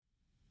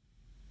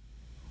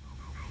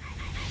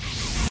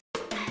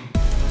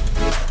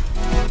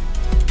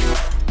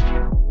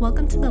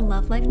Welcome to the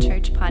Love Life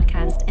Church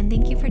podcast, and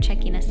thank you for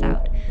checking us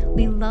out.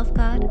 We love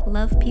God,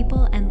 love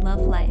people, and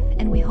love life,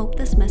 and we hope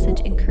this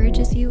message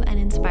encourages you and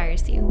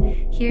inspires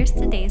you. Here's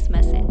today's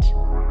message.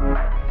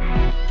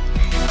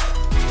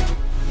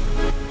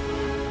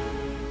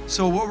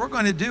 So what we're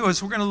going to do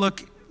is we're going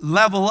to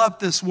level up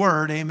this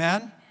word,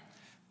 amen?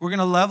 We're going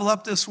to level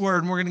up this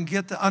word, and we're going to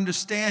get the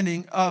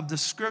understanding of the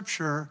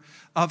scripture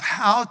of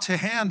how to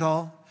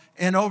handle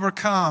and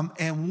overcome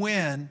and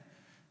win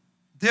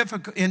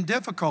in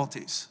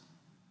difficulties.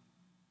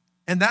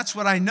 And that's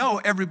what I know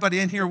everybody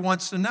in here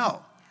wants to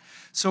know.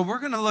 So we're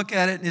going to look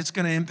at it, and it's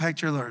going to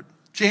impact your Lord.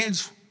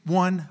 James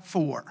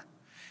 1:4.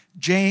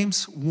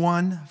 James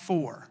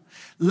 1:4.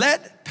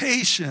 Let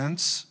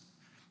patience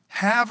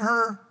have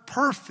her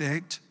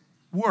perfect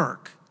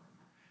work,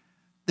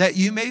 that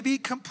you may be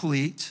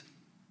complete,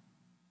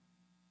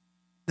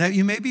 that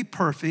you may be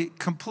perfect,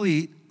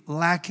 complete,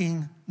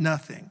 lacking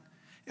nothing.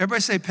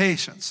 Everybody say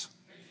patience.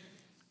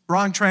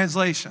 Wrong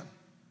translation.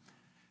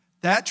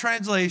 That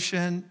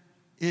translation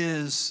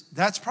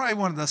that's probably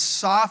one of the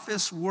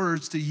softest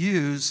words to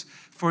use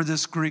for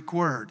this Greek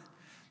word.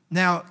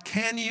 Now,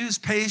 can you use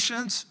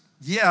patience?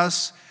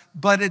 Yes,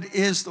 but it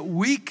is the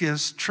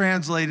weakest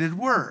translated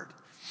word.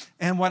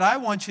 And what I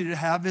want you to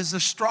have is the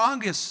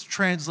strongest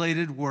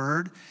translated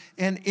word.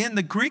 And in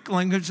the Greek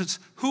language, it's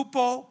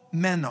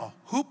hupomeno,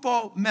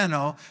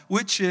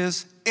 which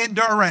is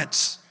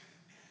endurance.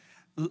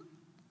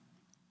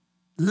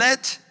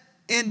 Let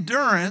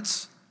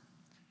endurance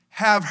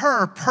have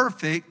her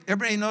perfect.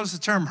 Everybody knows the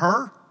term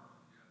her?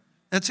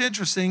 That's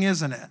interesting,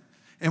 isn't it?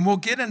 And we'll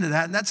get into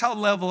that. And that's how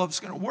level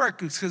up's going to work,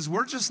 because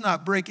we're just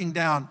not breaking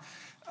down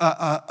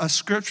a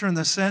scripture in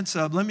the sense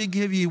of, let me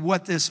give you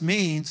what this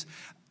means.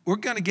 We're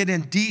going to get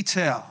in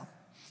detail,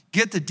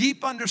 get the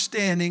deep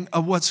understanding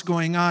of what's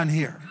going on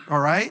here,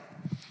 all right?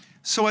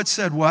 So it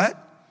said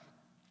what?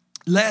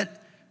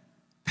 Let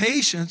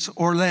patience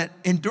or let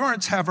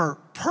endurance have her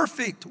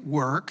perfect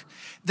work,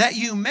 that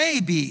you may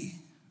be.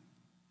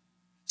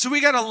 So we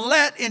got to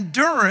let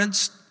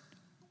endurance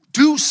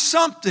do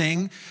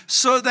something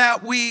so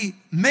that we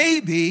may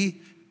be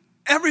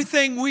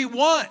everything we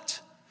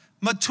want.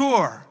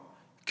 Mature,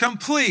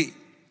 complete,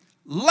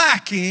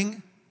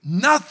 lacking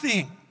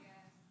nothing.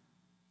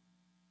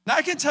 Now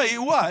I can tell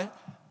you what,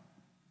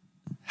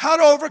 how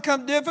to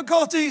overcome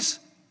difficulties: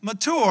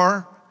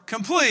 mature,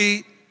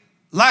 complete,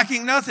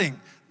 lacking nothing.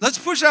 Let's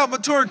push out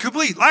mature and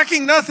complete,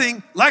 lacking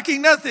nothing. I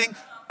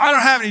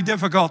don't have any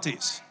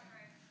difficulties.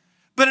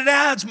 But it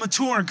adds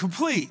mature and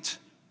complete.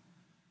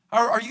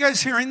 Are you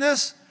guys hearing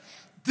this?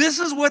 This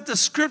is what the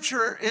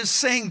scripture is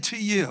saying to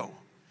you.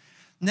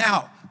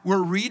 Now,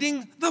 we're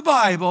reading the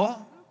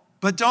Bible,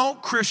 but don't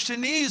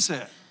Christianize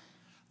it.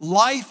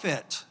 Life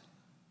it.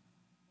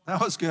 That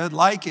was good.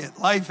 Like it.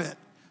 Life it.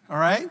 All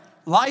right?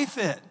 Life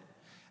it.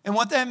 And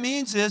what that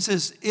means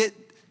is it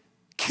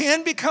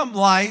can become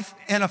life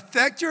and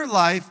affect your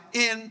life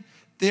in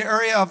the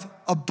area of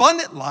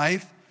abundant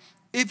life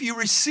if you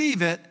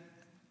receive it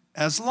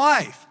as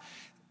life.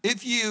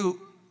 If you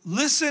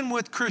listen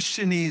with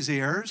Christianese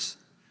ears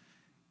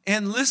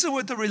and listen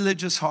with the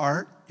religious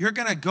heart, you're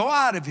going to go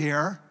out of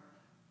here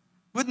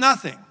with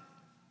nothing.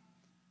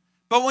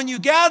 But when you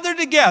gather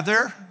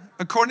together,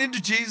 according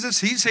to Jesus,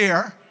 he's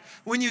here.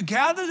 When you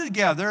gather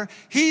together,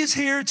 he's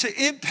here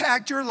to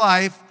impact your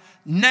life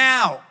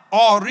now,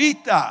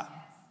 ahorita.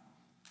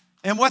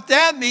 And what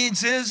that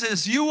means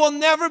is you will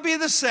never be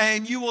the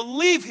same. You will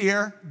leave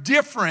here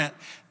different.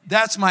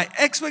 That's my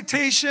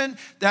expectation.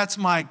 That's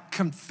my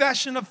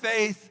confession of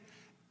faith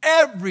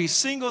every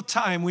single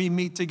time we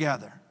meet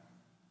together.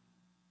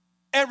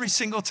 Every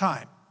single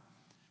time.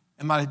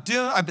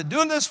 I've been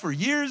doing this for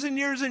years and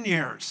years and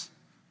years.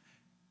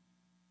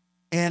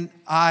 And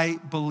I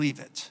believe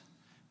it.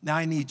 Now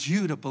I need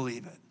you to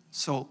believe it.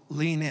 So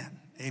lean in.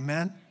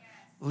 Amen?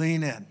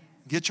 Lean in.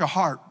 Get your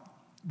heart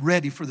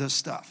ready for this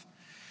stuff.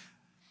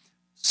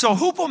 So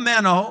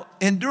hupomeno,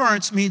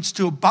 endurance, means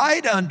to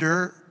abide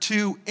under,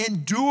 to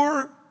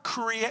endure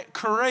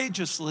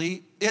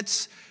courageously.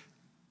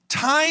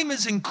 Time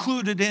is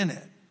included in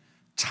it.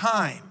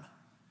 Time.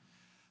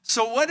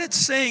 So what it's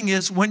saying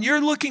is, when you're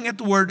looking at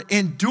the word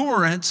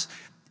endurance,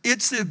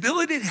 it's the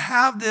ability to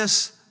have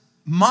this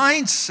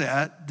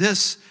mindset,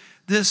 this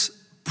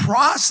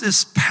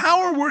process,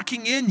 power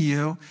working in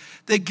you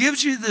that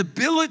gives you the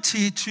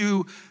ability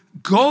to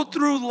go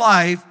through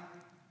life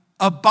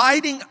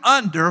abiding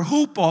under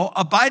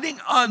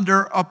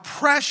a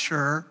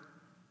pressure.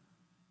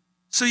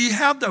 So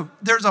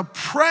there's a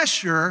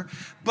pressure,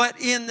 but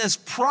in this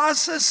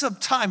process of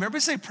time, everybody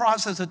say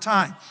process of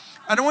time.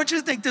 I don't want you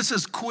to think this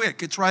is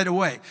quick, it's right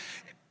away.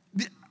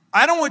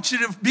 I don't want you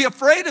to be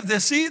afraid of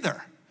this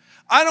either.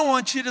 I don't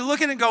want you to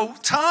look at it and go,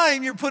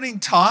 time, you're putting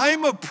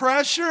time of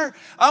pressure.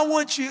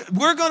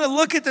 We're going to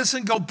look at this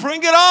and go,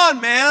 bring it on,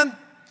 man.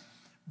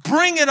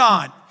 Bring it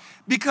on.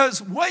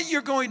 Because what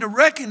you're going to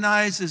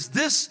recognize is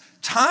this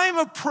time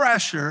of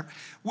pressure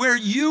where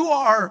you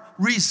are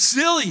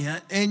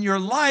resilient and your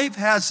life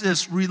has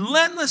this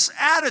relentless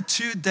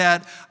attitude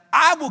that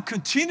I will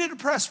continue to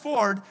press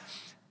forward.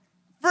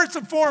 First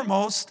and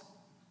foremost,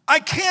 I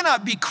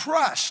cannot be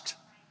crushed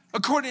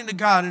according to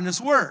God and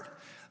his word.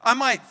 I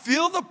might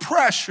feel the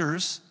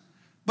pressures,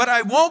 but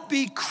I won't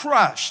be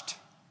crushed.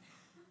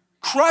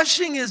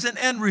 Crushing is an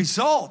end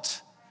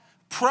result.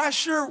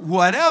 Pressure,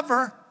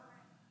 whatever.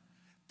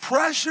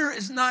 Pressure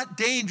is not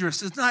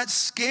dangerous. It's not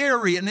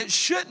scary, and it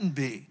shouldn't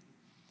be.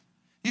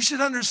 You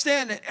should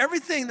understand that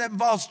everything that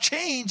involves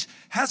change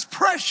has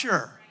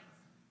pressure.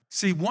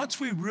 See, once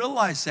we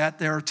realize that,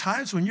 there are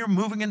times when you're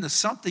moving into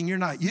something you're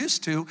not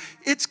used to,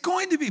 it's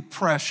going to be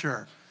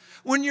pressure.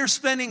 When you're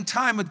spending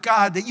time with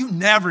God that you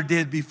never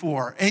did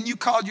before, and you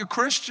called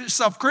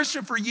yourself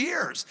Christian for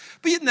years,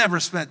 but you'd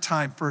never spent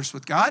time first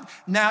with God,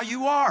 now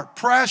you are.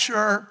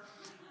 Pressure.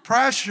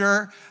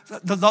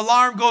 The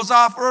alarm goes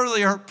off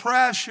earlier.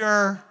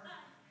 Pressure.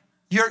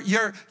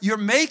 You're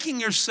making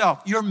yourself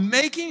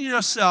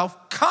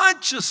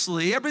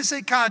consciously, everybody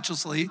say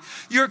consciously,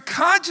 you're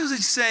consciously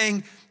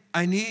saying,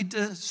 I need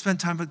to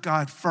spend time with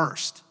God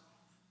first.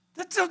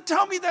 Don't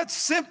tell me that's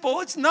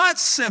simple. It's not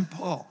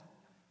simple.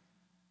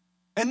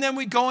 And then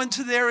we go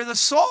into the area of the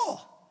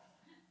soul.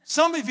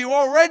 Some of you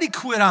already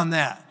quit on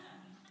that.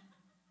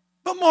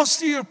 But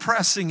most of you are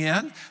pressing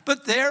in.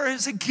 But there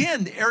is,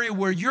 again, the area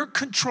where you're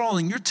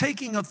controlling, you're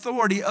taking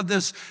authority of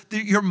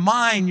your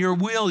mind, your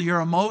will,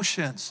 your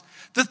emotions.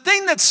 The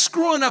thing that's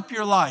screwing up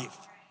your life.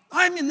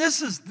 I mean,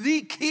 this is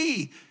the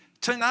key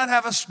to not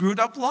have a screwed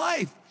up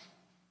life.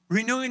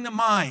 Renewing the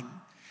mind,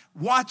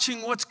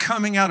 watching what's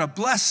coming out of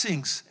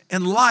blessings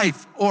and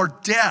life or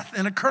death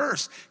and a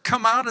curse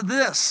come out of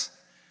this.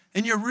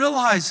 And you're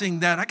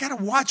realizing that I got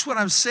to watch what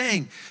I'm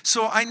saying.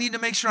 So I need to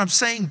make sure I'm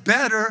saying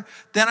better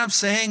than I'm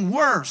saying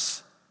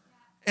worse.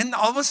 And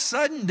all of a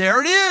sudden,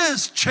 there it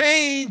is,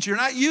 change. You're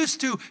not used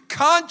to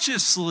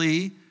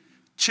consciously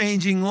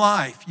changing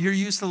life. You're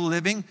used to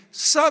living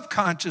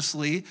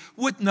subconsciously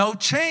with no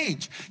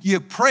change. You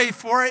pray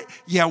for it,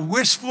 you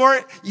wish for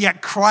it, you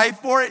cry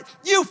for it,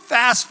 you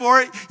fast for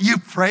it, you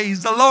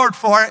praise the Lord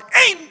for it.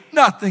 Ain't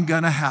nothing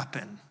gonna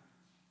happen.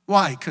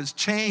 Why? Because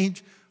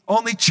change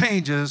only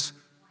changes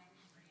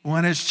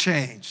when it's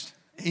changed.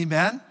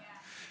 Amen?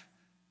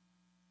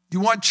 You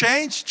want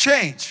change?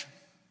 Change.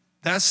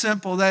 That's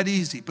simple, that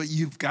easy. But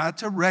you've got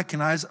to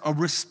recognize a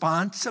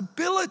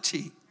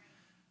responsibility.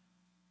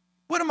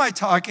 What am I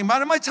talking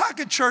about? Am I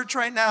talking church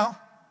right now?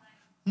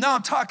 No,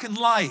 I'm talking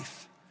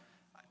life.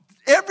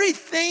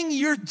 Everything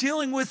you're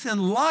dealing with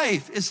in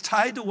life is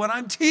tied to what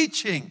I'm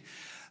teaching.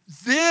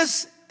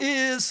 This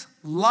is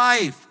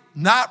life,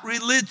 not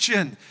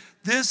religion.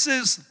 This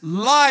is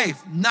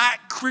life,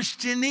 not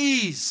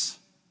Christianese.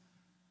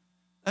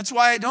 That's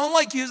why I don't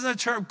like using the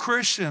term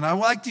Christian. I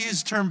like to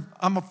use the term,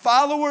 I'm a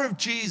follower of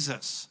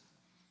Jesus.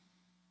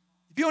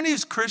 If you don't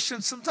use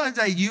Christian, sometimes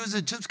I use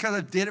it just because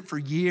I did it for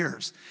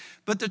years.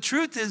 But the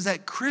truth is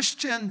that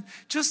Christian,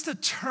 just the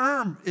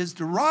term is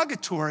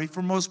derogatory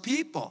for most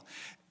people.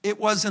 It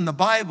was in the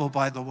Bible,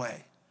 by the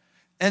way.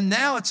 And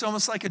now it's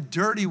almost like a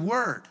dirty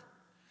word.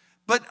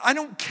 But I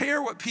don't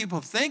care what people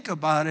think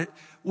about it.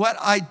 What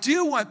I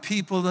do want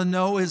people to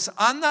know is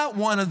I'm not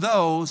one of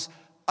those.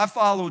 I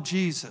follow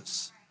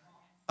Jesus.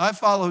 I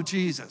follow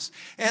Jesus.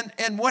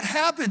 And what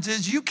happens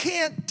is you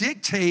can't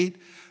dictate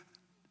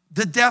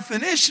the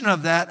definition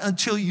of that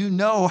until you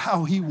know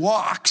how he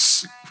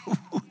walks.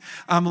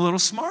 I'm a little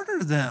smarter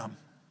than them.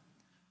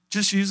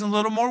 Just using a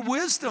little more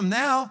wisdom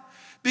now.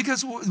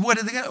 Because what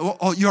are they going to,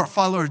 oh, you're a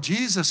follower of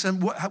Jesus.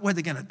 And what are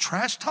they going to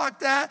trash talk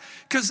that?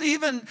 Because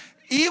even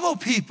evil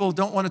people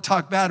don't want to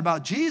talk bad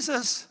about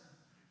Jesus.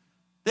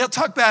 They'll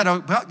talk bad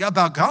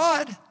about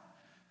God.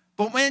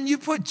 But when you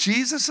put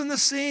Jesus in the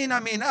scene, I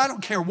mean, I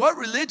don't care what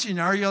religion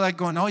you are, you're like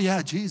going, oh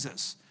yeah,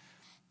 Jesus.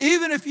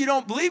 Even if you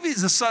don't believe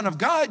he's the Son of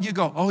God, you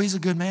go, oh, he's a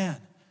good man.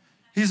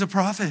 He's a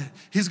prophet.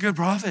 He's a good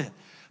prophet.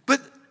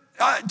 But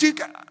are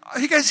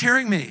you guys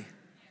hearing me?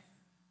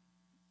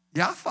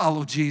 Yeah, I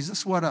follow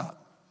Jesus. What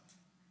up?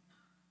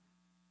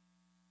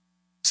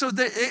 So,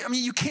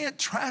 you can't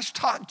trash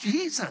talk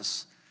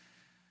Jesus.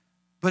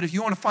 But if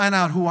you want to find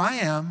out who I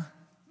am,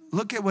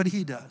 look at what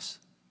he does.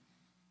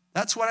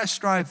 That's what I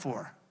strive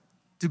for.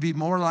 To be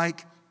more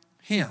like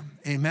him.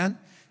 Amen?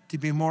 To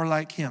be more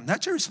like him.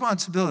 That's your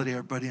responsibility,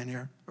 everybody in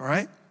here. All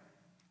right?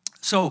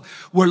 So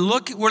we're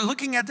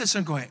looking at this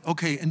and going,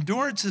 okay,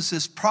 endurance is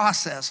this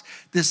process,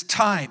 this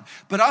time.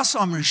 But also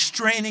I'm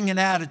restraining an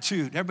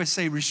attitude. Everybody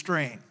say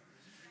restrain.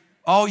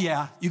 Oh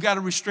yeah, you got to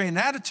restrain an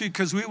attitude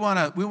because we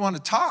want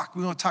to talk.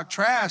 We want to talk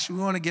trash. We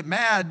want to get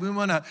mad. We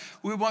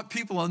want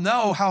people to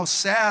know how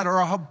sad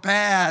or how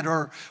bad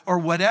or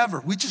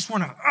whatever. We just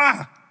want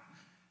to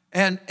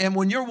And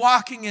when you're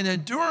walking in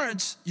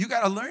endurance, you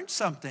got to learn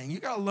something. You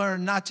got to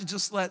learn not to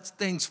just let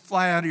things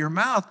fly out of your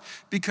mouth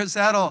because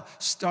that'll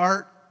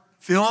start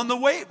feeling the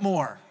weight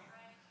more.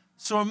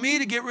 So for me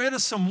to get rid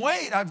of some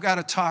weight, I've got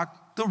to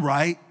talk the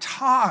right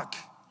talk.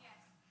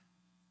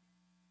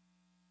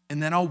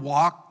 And then I'll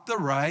walk the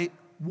right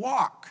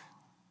walk.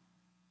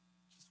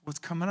 Just what's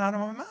coming out of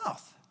my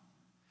mouth.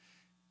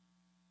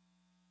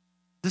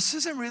 This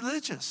isn't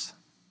religious.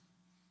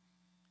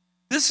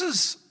 This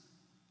is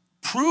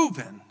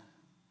proven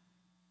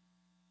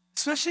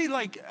especially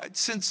like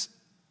since,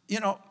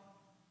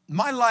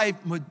 my life,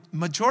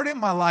 majority of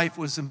my life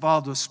was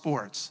involved with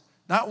sports,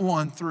 not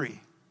 1, 3.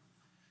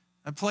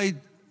 I played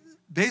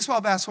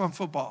baseball, basketball, and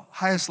football,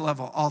 highest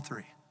level, all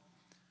 3.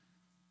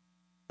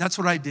 That's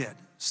what I did.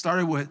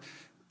 Started with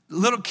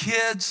little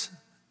kids,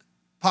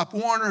 Pop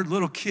Warner,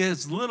 little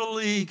kids, Little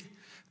League.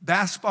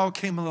 Basketball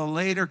came a little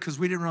later because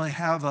we didn't really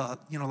have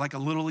like a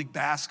Little League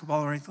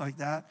basketball or anything like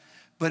that.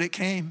 But it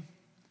came.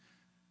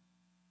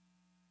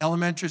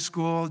 Elementary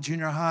school,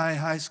 junior high,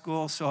 high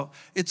school, so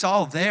it's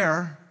all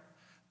there.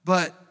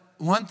 But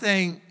one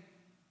thing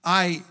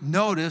I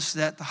noticed,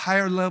 that the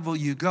higher level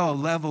you go,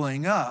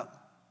 leveling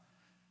up,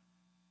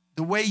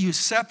 the way you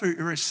separate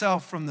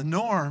yourself from the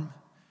norm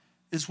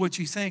is what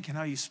you think and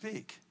how you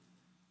speak.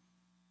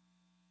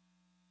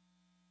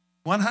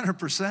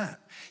 100%.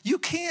 You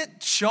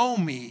can't show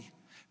me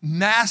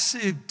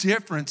massive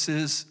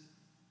differences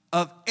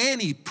of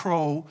any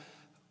pro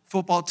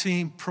football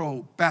team,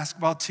 pro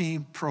basketball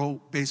team, pro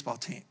baseball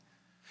team.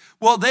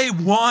 Well, they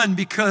won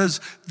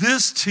because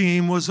this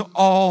team was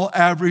all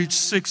average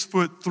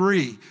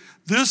 6'3".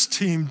 This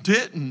team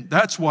didn't.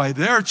 That's why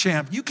they're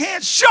champ. You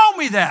can't show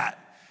me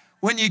that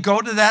when you go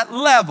to that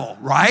level,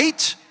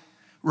 right?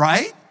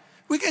 Right?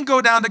 We can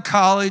go down to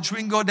college, we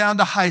can go down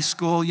to high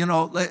school,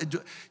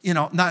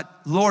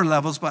 not lower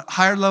levels, but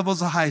higher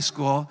levels of high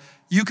school.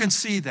 You can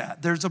see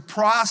that. There's a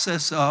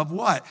process of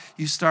what?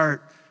 You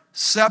start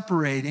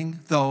separating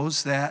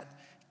those that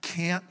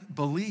can't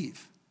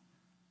believe.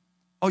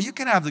 Oh, you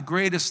can have the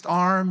greatest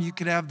arm, you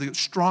can have the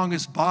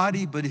strongest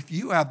body, but if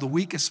you have the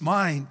weakest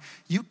mind,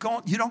 you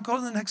don't go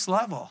to the next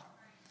level.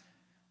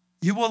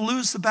 You will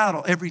lose the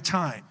battle every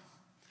time.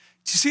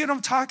 Do you see what I'm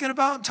talking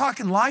about? I'm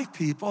talking life,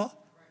 people.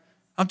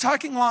 I'm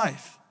talking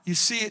life. You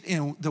see it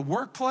in the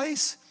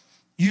workplace.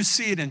 You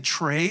see it in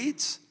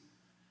trades.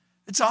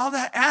 It's all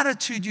that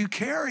attitude you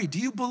carry. Do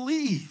you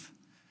believe?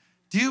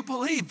 Do you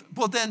believe?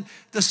 Well, then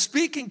the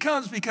speaking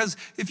comes, because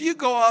if you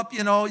go up,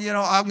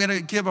 I'm going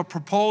to give a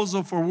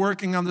proposal for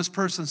working on this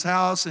person's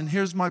house, and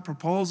here's my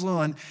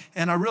proposal, and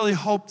I really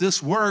hope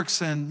this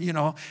works, and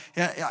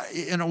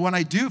when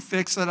I do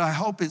fix it, I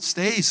hope it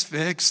stays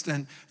fixed,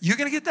 and you're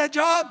going to get that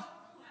job?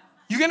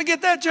 You're going to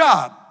get that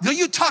job. Do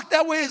you talk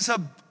that way as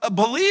a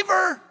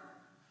believer?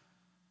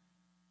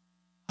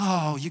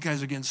 Oh, you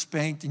guys are getting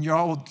spanked, and you're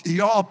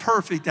all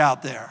perfect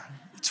out there.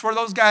 It's for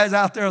those guys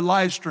out there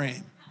live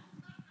stream.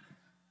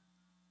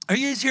 Are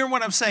you guys hearing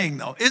what I'm saying,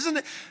 though? Isn't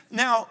it?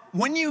 Now,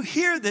 when you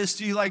hear this,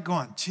 do you like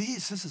going,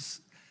 geez, this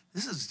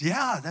is,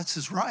 yeah,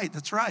 that's right,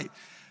 that's right.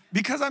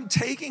 Because I'm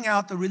taking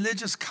out the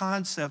religious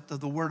concept of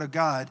the Word of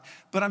God,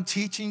 but I'm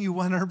teaching you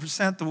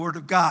 100% the Word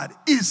of God.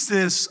 Is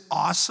this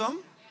awesome?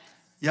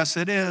 Yes,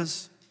 it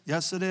is.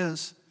 Yes, it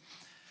is.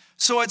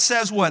 So it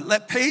says what?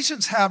 Let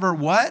patience have her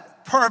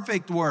what?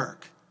 Perfect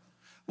work.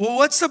 Well,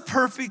 what's the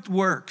perfect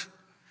work?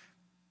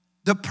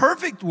 The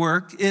perfect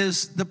work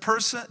is the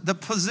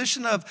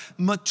position of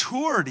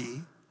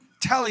maturity,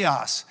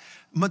 teleos,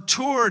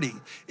 maturity.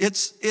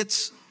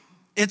 It's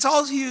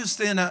all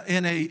used in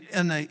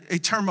a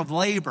term of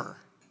labor,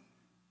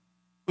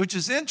 which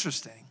is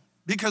interesting,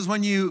 because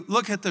when you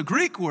look at the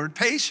Greek word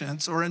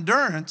patience or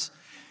endurance,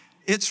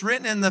 it's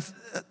written in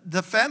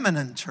the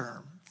feminine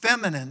term,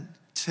 feminine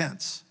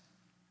tense,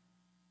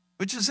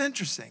 which is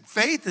interesting.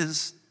 Faith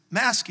is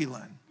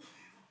masculine,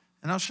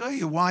 and I'll show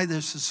you why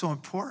this is so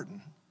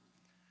important.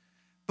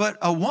 But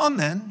a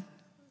woman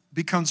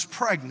becomes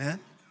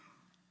pregnant,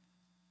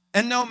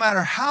 and no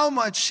matter how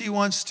much she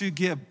wants to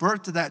give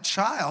birth to that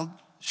child,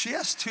 she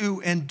has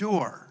to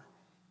endure,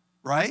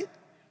 right?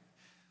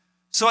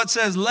 So it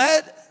says,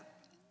 let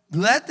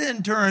the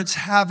endurance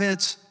have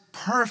its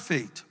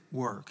perfect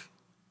work.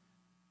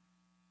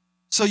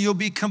 So you'll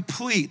be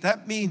complete.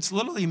 That means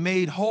literally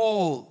made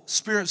whole,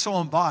 spirit,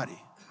 soul, and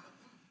body.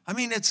 I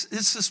mean, it's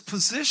this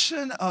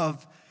position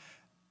of,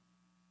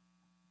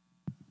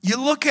 you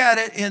look at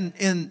it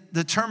in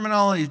the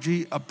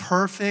terminology of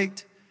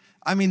perfect.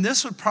 I mean,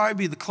 this would probably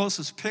be the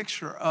closest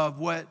picture of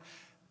what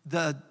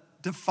the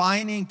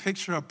defining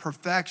picture of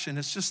perfection.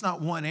 It's just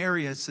not one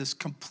area. It's this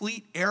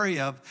complete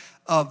area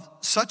of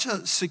such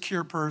a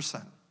secure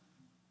person.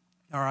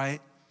 All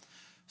right?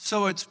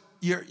 So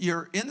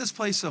you're in this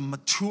place of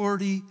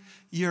maturity.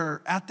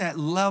 You're at that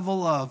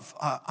level of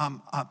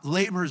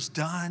labor's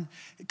done.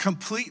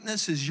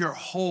 Completeness is your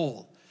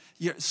whole.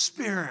 Your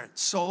spirit,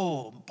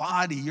 soul,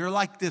 body, you're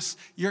like this,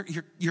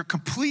 you're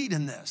complete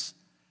in this.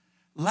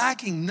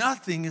 Lacking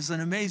nothing is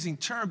an amazing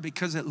term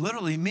because it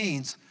literally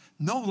means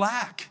no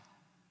lack.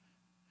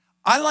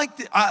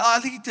 I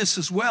think this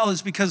as well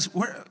is because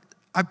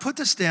I put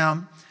this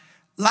down,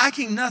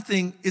 lacking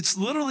nothing, it's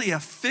literally a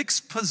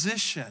fixed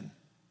position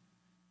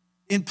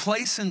in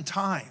place and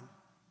time.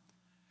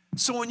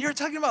 So when you're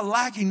talking about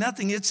lacking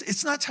nothing,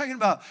 it's not talking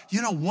about,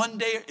 one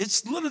day,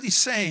 it's literally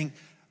saying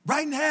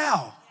right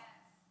now.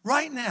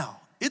 Right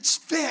now, it's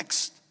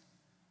fixed.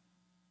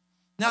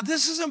 Now,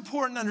 this is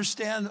important to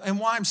understand, and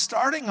why I'm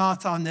starting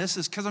off on this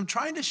is because I'm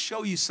trying to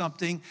show you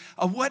something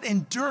of what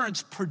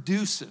endurance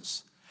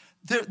produces.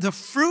 The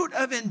fruit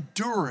of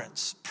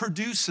endurance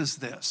produces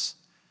this.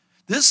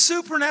 This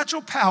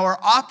supernatural power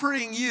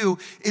operating you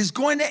is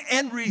going to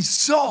end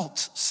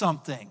result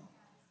something.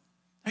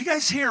 Are you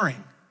guys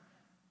hearing?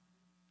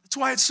 That's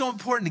why it's so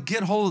important to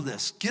get hold of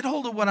this. Get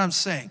hold of what I'm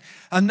saying.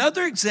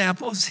 Another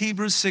example is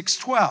Hebrews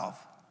 6:12.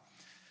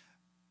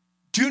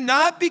 Do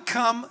not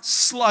become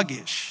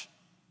sluggish,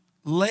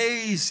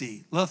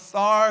 lazy,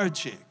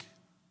 lethargic.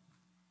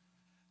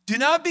 Do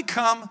not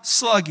become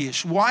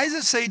sluggish. Why does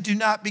it say do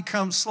not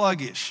become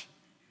sluggish?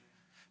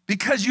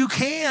 Because you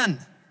can.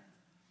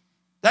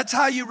 That's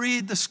how you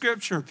read the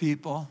scripture,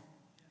 people.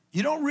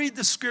 You don't read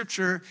the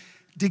scripture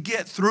to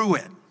get through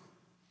it.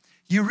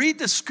 You read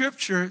the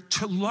scripture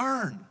to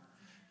learn.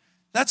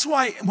 That's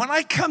why when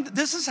I come,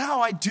 this is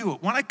how I do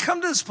it. When I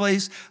come to this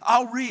place,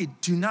 I'll read,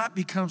 do not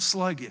become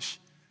sluggish.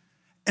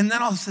 And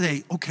then I'll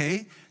say,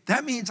 okay,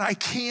 that means I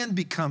can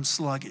become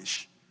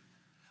sluggish.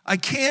 I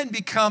can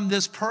become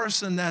this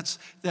person that's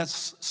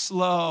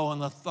slow and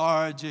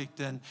lethargic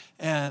and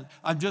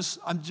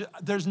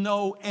there's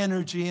no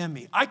energy in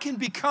me. I can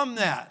become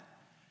that.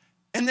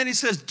 And then he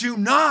says, do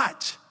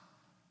not.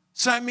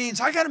 So that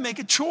means I got to make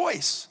a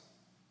choice.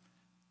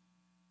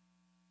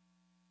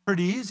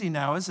 Pretty easy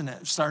now, isn't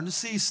it? Starting to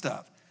see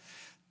stuff.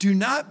 Do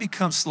not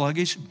become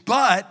sluggish,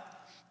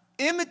 but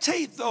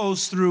imitate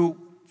those through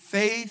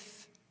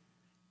faith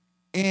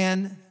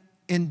and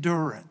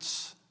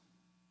endurance.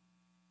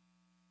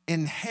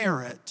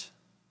 Inherit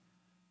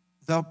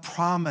the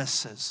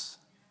promises.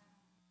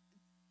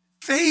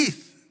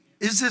 Faith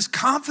is this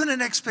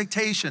confident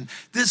expectation,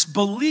 this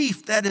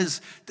belief that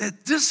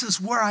this is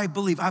where I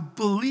believe. I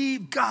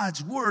believe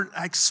God's word.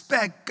 I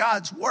expect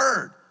God's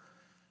word.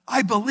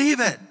 I believe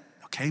it.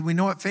 Okay, we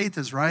know what faith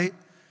is, right?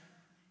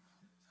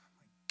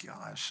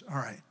 Gosh, all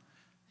right.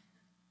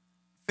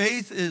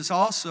 Faith is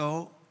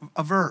also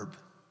a verb.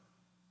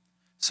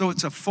 So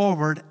it's a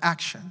forward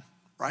action,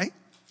 right?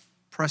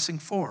 Pressing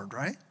forward,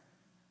 right?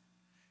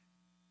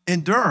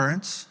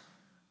 Endurance,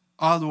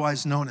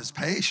 otherwise known as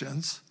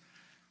patience,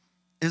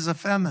 is a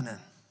feminine.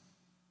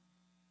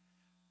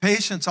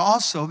 Patience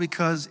also,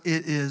 because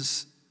it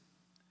is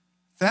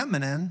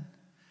feminine,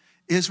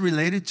 is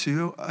related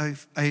to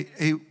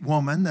a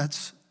woman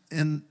that's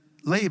in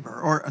labor,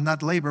 or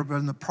not labor, but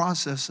in the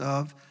process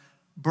of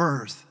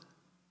birth,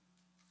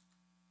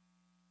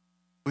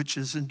 which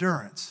is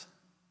endurance.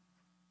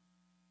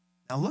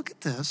 Now look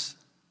at this.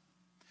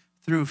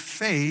 Through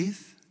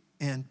faith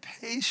and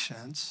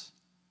patience.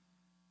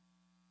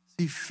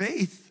 See,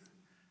 faith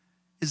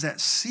is that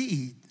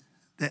seed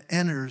that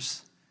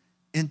enters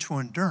into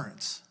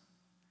endurance.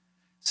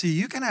 See,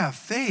 you can have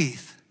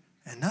faith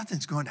and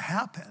nothing's going to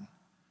happen.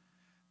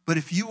 But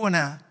if you want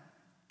to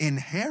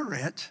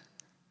inherit,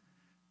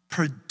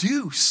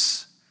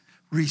 produce,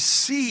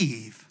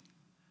 receive,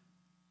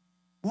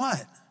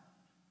 what?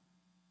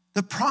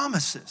 The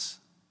promises,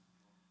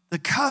 the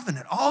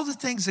covenant, all the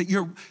things that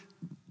you're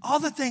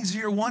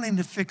wanting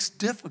to fix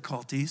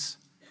difficulties,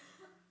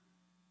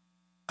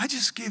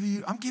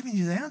 I'm giving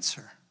you the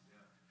answer.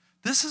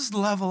 This is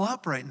level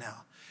up right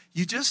now.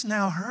 You just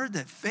now heard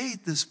that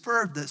faith, this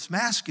verb that's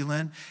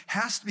masculine,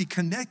 has to be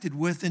connected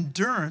with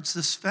endurance,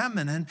 this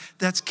feminine,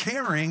 that's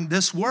carrying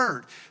this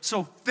word.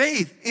 So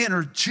faith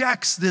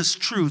interjects this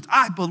truth.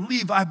 I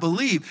believe.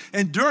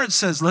 Endurance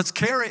says, let's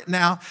carry it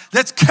now.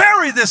 Let's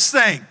carry this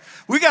thing.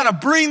 We got to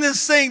bring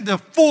this thing to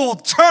full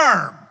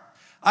term.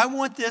 I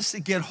want this to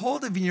get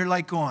hold of you. And you're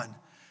like going,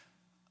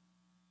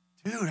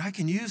 dude, I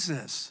can use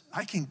this.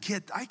 I can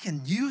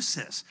use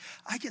this.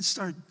 I can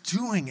start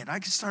doing it. I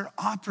can start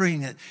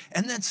operating it.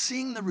 And then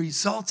seeing the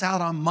results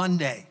out on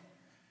Monday.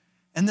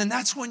 And then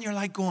that's when you're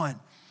like going,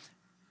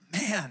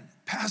 man,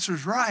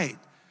 pastor's right.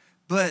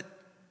 But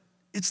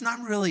it's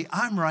not really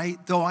I'm right,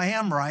 though I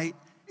am right.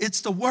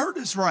 It's the word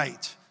is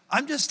right.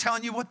 I'm just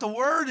telling you what the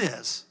word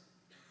is.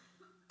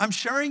 I'm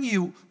sharing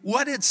you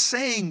what it's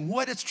saying,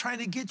 what it's trying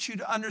to get you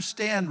to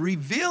understand,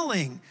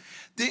 revealing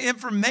the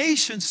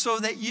information so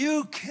that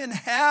you can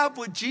have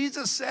what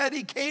Jesus said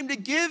he came to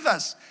give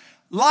us,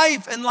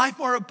 life and life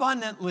more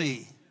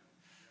abundantly.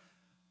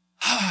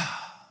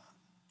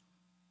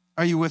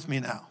 Are you with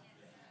me now?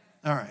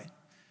 All right.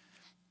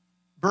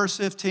 Verse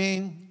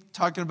 15,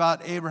 talking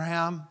about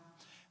Abraham.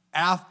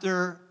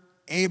 After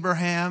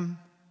Abraham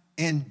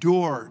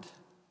endured,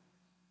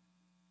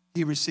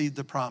 he received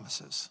the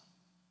promises.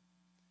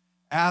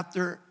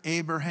 After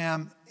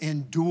Abraham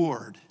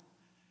endured,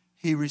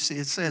 he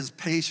received, it says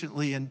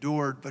patiently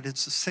endured, but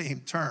it's the same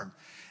term.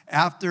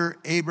 After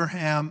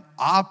Abraham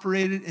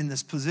operated in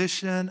this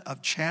position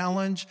of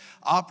challenge,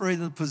 operated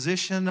in the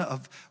position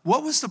of,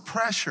 what was the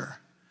pressure?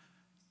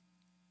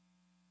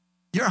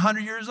 You're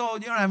 100 years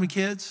old, you don't have any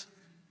kids.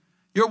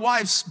 Your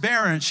wife's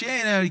barren, she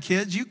ain't had any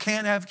kids, you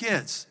can't have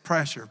kids.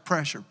 Pressure.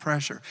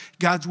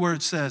 God's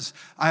word says,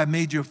 I have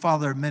made you a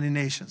father of many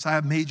nations. I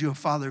have made you a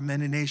father of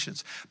many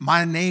nations.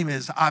 My name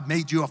is, I've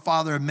made you a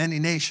father of many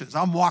nations.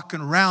 I'm walking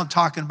around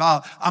talking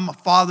about, I'm a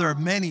father of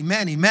many.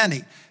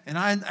 And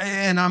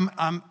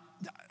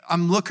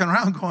I'm looking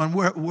around going,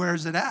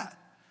 where's it at?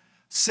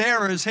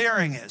 Sarah is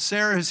hearing it.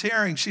 Sarah is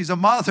hearing. She's a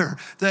mother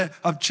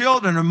of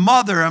children, a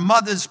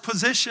mother's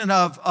position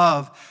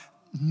of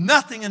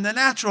nothing in the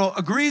natural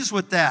agrees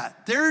with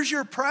that. There's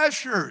your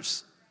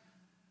pressures.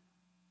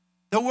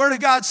 The Word of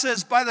God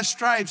says, by the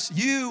stripes,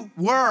 you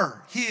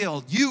were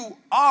healed. You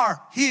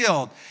are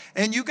healed.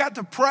 And you got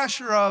the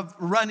pressure of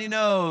runny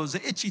nose,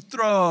 the itchy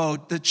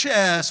throat, the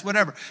chest,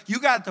 whatever. You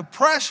got the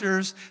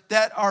pressures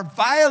that are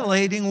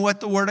violating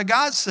what the Word of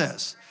God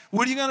says.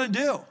 What are you going to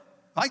do?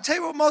 I tell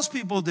you what most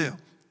people do.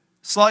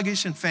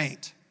 Sluggish and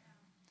faint.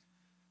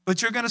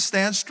 But you're going to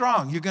stand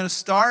strong. You're going to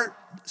start,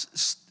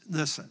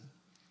 listen,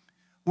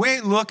 we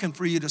ain't looking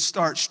for you to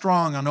start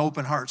strong on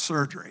open heart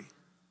surgery.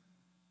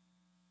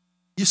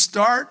 You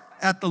start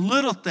at the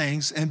little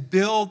things and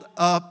build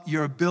up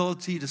your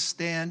ability to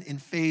stand in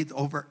faith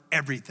over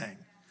everything.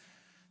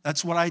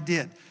 That's what I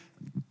did.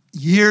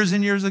 Years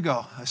and years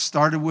ago, I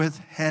started with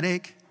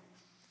headache,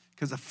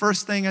 because the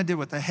first thing I did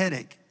with a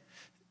headache,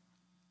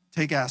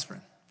 take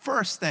aspirin.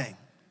 First thing.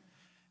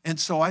 And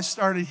so I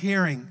started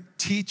hearing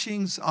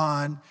teachings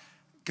on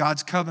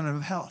God's covenant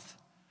of health.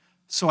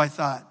 So I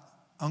thought,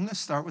 I'm going to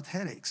start with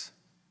headaches.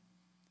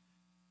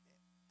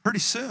 Pretty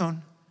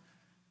soon,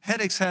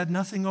 headaches had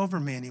nothing over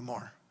me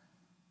anymore.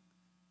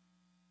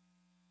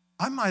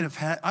 I might have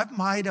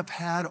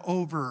had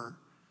over,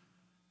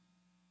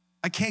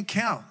 I can't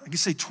count. I can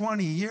say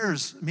 20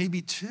 years,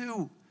 maybe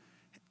 2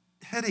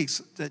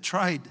 headaches that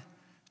tried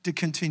to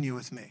continue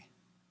with me.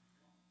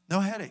 No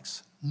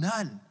headaches,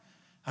 none.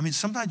 I mean,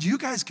 sometimes you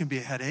guys can be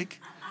a headache,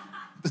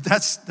 but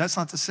that's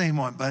not the same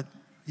one. But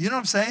you know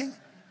what I'm saying?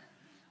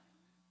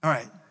 All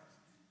right,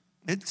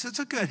 it's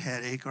a good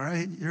headache. All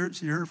right,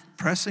 you're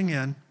pressing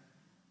in.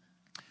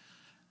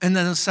 And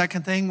then the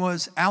second thing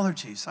was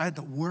allergies. I had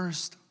the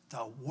worst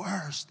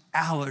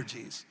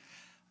allergies.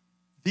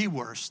 The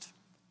worst.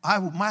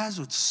 My eyes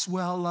would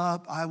swell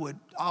up. I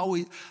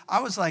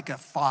was like a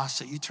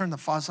faucet. You turn the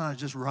faucet on,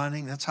 it's just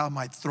running. That's how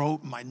my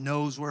throat and my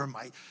nose were,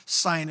 my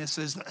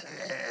sinuses.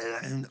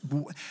 And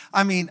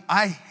I mean,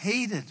 I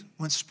hated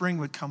when spring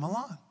would come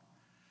along.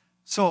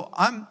 So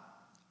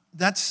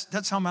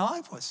that's how my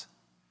life was.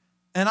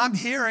 And I'm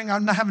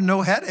not having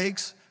no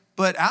headaches,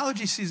 but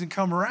allergy season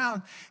come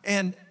around,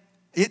 and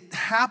it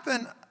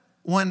happened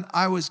when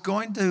I was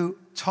going to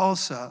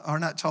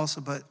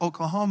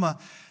Oklahoma,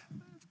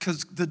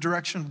 because the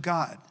direction of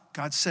God.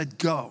 God said,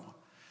 go.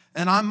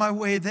 And on my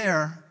way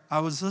there, I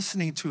was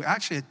listening to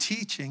actually a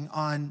teaching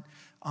on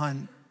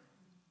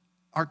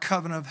our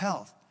covenant of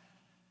health.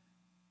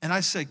 And I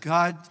said,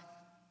 God,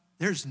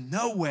 there's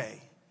no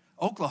way.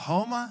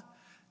 Oklahoma,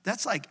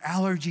 that's like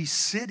allergy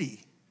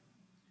city.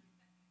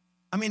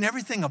 I mean,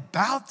 everything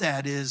about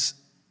that is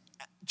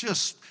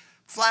just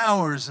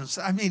flowers.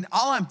 And I mean,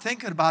 all I'm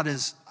thinking about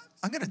is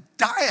I'm going to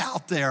die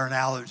out there in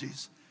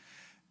allergies.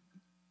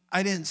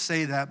 I didn't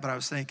say that, but I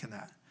was thinking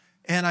that.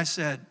 And I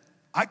said,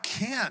 I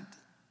can't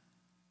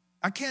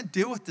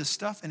deal with this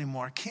stuff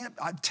anymore.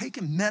 I'm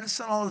taking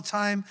medicine all the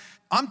time.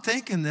 I'm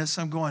thinking this,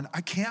 I'm going,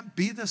 I can't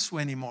be this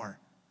way anymore.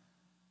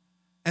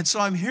 And so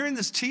I'm hearing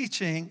this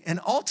teaching, and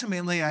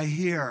ultimately I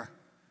hear,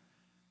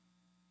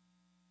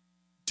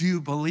 do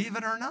you believe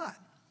it or not?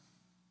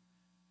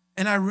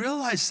 And I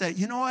realized that,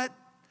 you know what?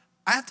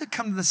 I have to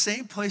come to the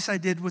same place I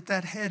did with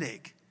that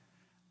headache.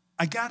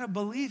 I got to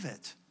believe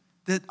it,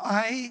 that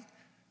I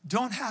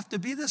don't have to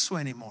be this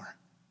way anymore.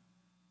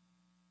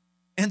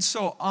 And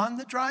so on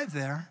the drive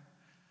there,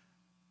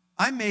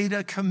 I made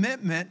a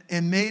commitment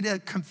and made a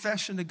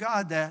confession to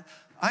God that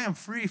I am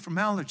free from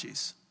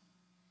allergies.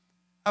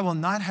 I will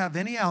not have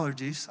any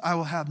allergies.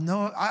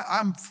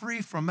 I'm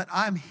free from it.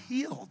 I'm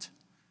healed.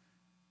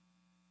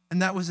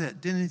 And that was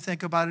it. Didn't even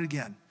think about it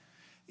again.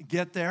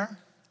 Get there,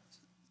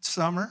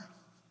 summer,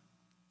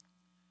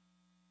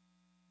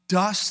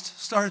 dust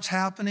starts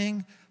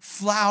happening,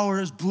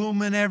 flowers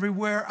blooming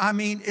everywhere. I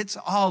mean, it's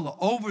all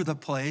over the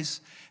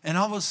place. And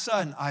all of a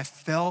sudden, I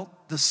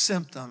felt the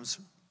symptoms,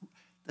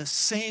 the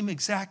same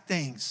exact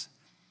things.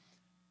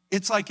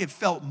 It's like it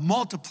felt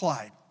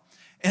multiplied.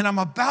 And I'm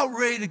about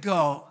ready to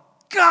go,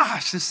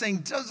 gosh, this thing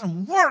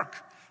doesn't work.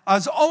 I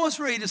was almost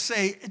ready to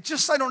say,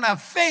 I don't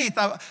have faith.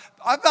 I'm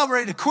about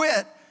ready to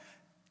quit.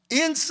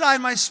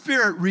 Inside my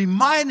spirit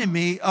reminded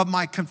me of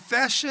my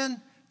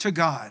confession to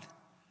God.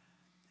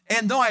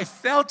 And though I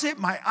felt it,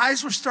 my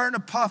eyes were starting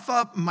to puff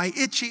up, my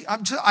itchy,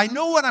 I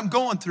know what I'm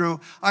going through.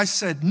 I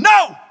said,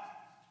 no,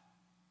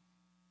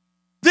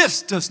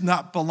 this does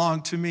not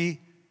belong to me.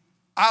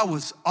 I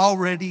was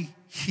already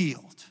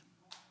healed.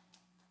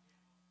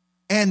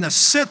 And the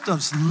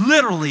symptoms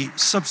literally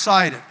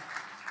subsided.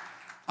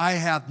 I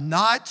have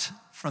not,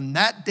 from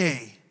that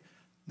day,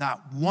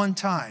 not one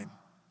time,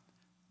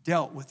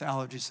 dealt with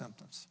allergy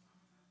symptoms.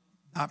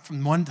 Not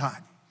from one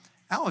time.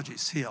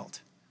 Allergies healed.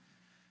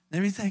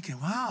 Then you're thinking,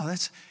 wow,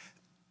 that's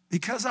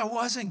because I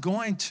wasn't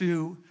going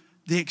to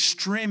the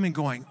extreme and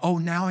going, oh,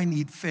 now I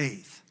need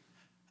faith.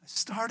 I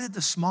started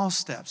the small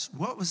steps.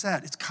 What was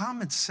that? It's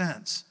common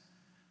sense.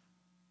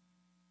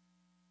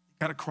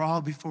 You got to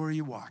crawl before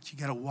you walk. You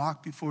got to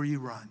walk before you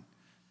run.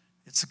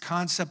 It's a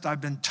concept I've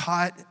been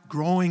taught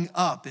growing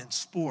up in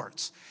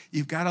sports.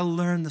 You've got to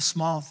learn the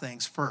small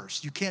things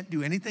first. You can't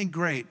do anything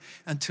great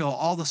until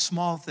all the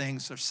small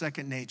things are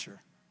second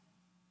nature.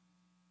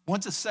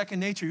 Once it's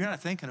second nature, you're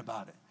not thinking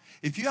about it.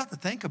 If you have to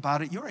think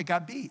about it, you already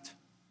got beat.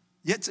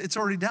 It's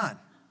already done.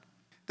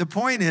 The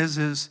point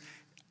is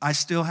I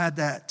still had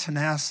that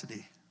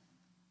tenacity.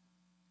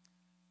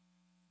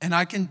 And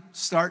I can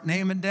start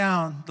naming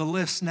down the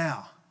list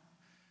now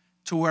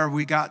to where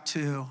we got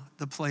to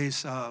the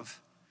place of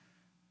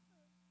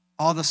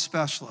all the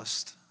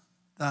specialists,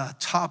 the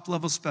top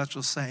level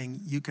specialists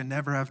saying you can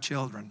never have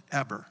children,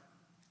 ever.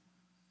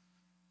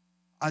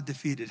 I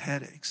defeated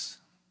headaches.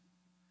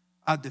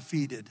 I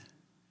defeated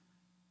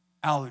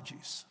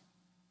allergies.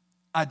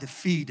 I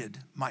defeated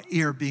my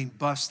ear being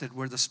busted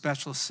where the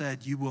specialist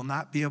said you will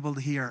not be able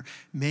to hear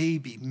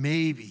maybe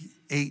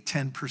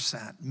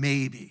 8-10%,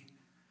 maybe,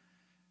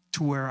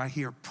 to where I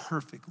hear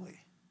perfectly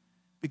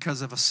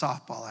because of a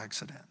softball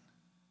accident.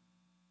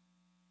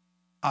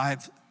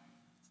 I've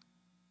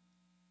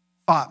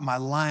fought my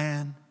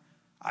lion,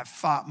 I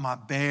fought my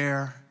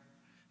bear,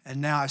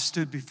 and now I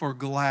stood before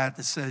Goliath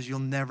that says, you'll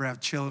never have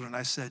children.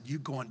 I said, you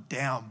going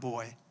down,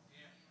 boy.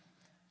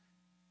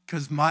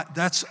 Because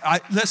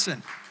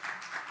listen,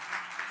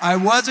 I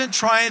wasn't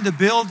trying to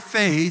build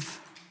faith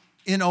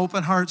in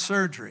open heart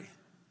surgery.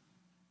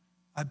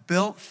 I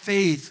built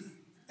faith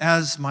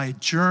as my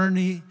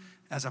journey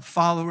as a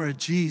follower of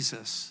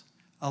Jesus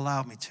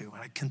allowed me to.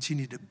 And I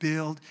continue to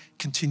build,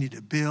 continue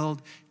to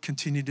build,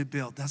 continue to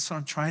build. That's what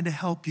I'm trying to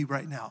help you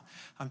right now.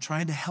 I'm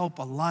trying to help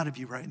a lot of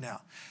you right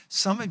now.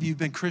 Some of you have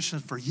been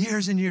Christians for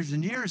years and years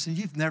and years, and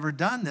you've never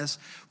done this.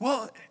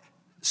 Well,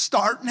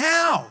 start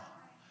now.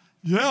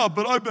 Yeah,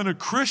 but I've been a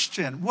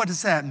Christian. What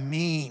does that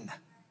mean?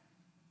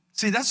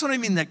 See, that's what I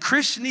mean, that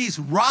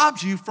Christianese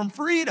robs you from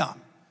freedom.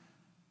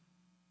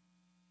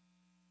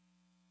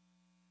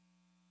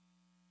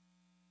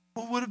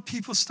 Well, what if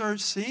people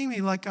start seeing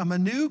me like I'm a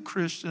new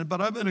Christian,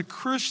 but I've been a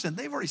Christian?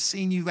 They've already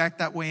seen you act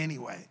that way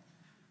anyway.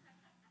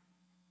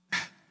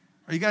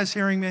 Are you guys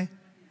hearing me?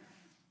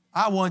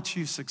 I want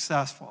you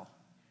successful.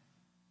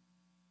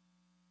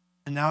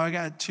 And now I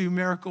got 2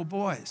 miracle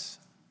boys.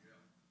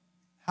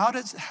 How'd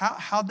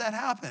that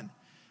happen?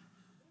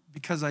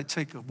 Because I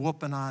take a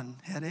whooping on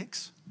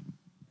headaches.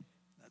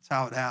 That's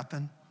how it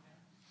happened.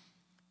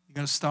 You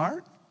gonna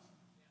start?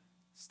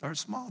 Start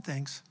small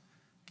things.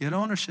 Get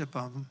ownership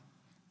of them.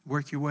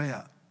 Work your way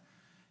up.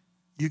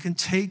 You can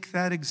take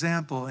that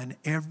example in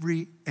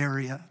every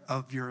area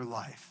of your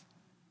life.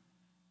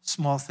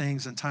 Small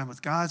things in time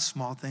with God,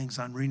 small things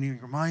on renewing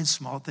your mind,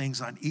 small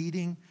things on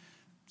eating.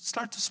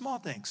 Start the small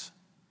things.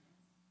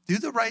 Do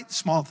the right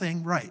small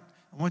thing right.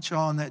 I want you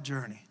all on that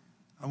journey.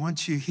 I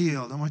want you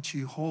healed. I want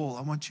you whole.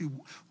 I want you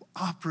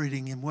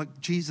operating in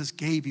what Jesus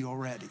gave you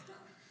already.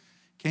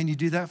 Can you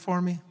do that for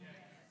me?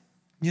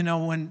 You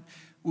know, when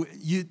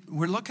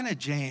we're looking at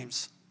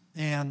James,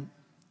 and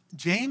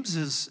James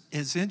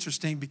is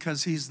interesting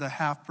because he's the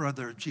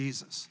half-brother of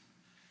Jesus.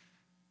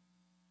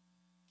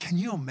 Can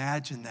you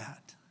imagine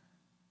that?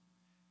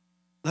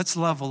 Let's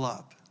level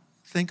up.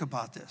 Think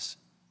about this.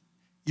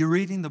 You're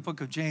reading the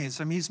book of James.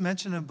 I mean, he's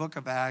mentioned in the book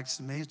of Acts,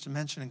 he's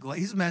mentioned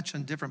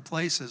in different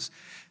places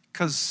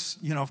because,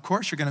 you know, of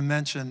course you're going to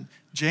mention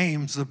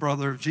James, the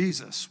brother of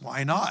Jesus.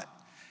 Why not?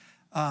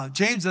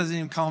 James doesn't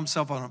even call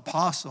himself an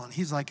apostle, and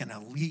he's like an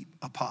elite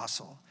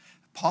apostle.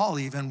 Paul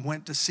even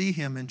went to see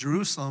him in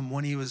Jerusalem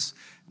when he was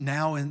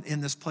now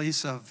in this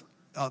place of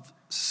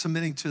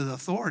submitting to the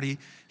authority.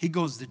 He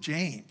goes to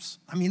James.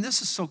 I mean,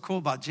 this is so cool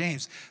about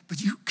James. But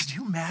could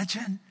you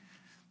imagine?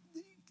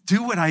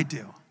 Do what I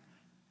do.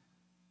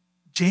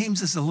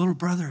 James is the little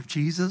brother of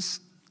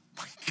Jesus.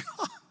 My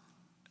God.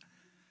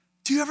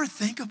 Do you ever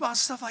think about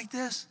stuff like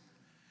this?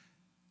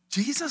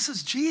 Jesus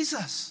is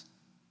Jesus.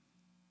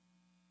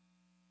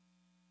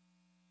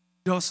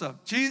 Joseph,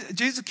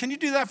 Jesus, can you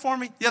do that for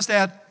me? Yes,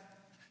 Dad.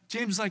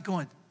 James is like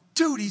going,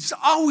 dude, he's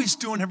always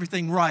doing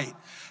everything right.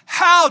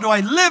 How do I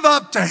live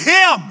up to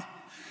him?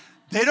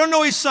 They don't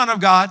know he's Son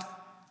of God.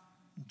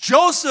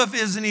 Joseph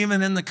isn't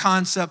even in the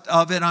concept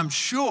of it, I'm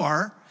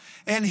sure.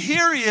 And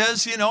here he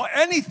is, you know,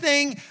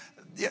 anything.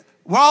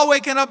 We're all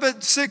waking up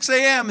at 6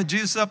 a.m. and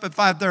Jesus up at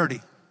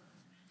 5:30.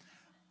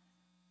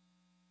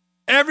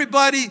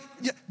 Everybody,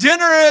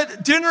 dinner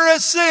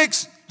at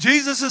 6.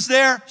 Jesus is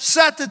there,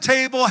 set the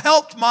table,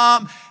 helped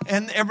mom,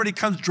 and everybody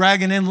comes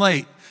dragging in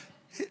late.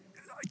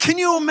 Can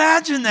you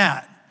imagine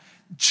that?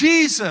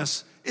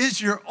 Jesus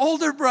is your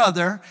older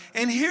brother,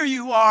 and here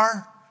you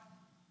are.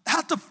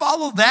 Have to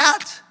follow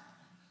that?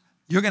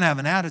 You're going to have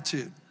an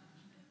attitude.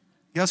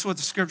 Guess what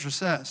the scripture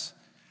says?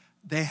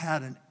 They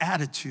had an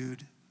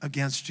attitude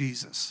against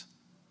Jesus.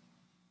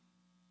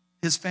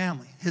 His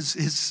family,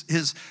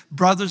 his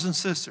brothers and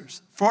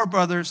sisters. 4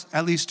 brothers,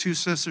 at least 2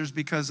 sisters,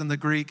 because in the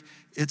Greek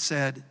it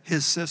said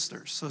his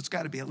sisters. So it's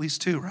got to be at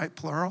least 2, right?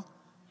 Plural?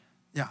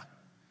 Yeah.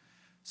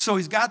 So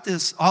he's got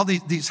all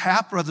these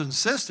half-brothers and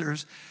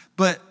sisters,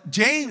 but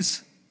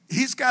James,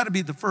 he's got to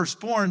be the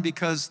firstborn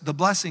because the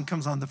blessing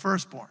comes on the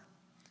firstborn.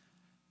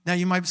 Now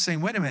you might be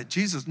saying, wait a minute,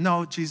 Jesus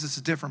is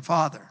a different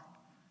father.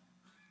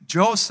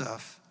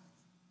 Joseph,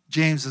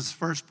 James is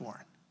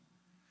firstborn.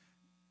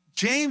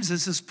 James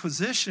is this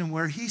position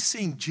where he's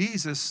seeing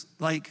Jesus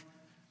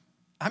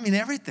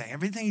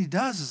everything he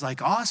does is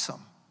like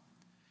awesome.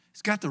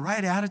 He's got the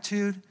right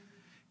attitude.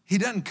 He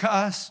doesn't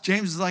cuss.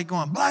 James is like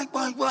going, blank,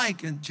 blank,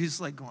 blank. And Jesus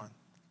is like going,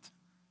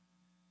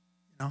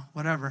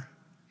 whatever.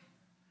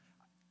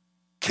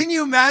 Can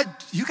you imagine?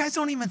 You guys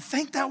don't even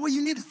think that way.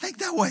 You need to think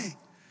that way.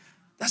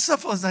 That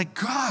stuff was like,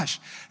 gosh.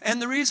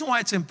 And the reason why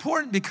it's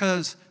important,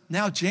 because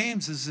now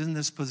James is in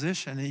this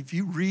position. And if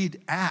you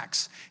read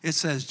Acts, it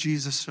says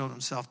Jesus showed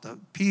himself to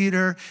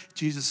Peter.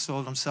 Jesus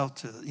showed himself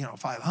to,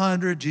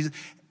 500.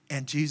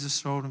 And Jesus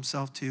showed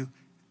himself to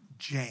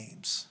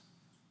James.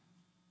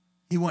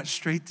 He went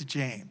straight to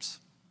James.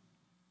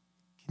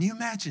 Can you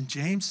imagine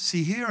James?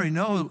 See, he already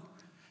knows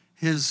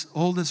his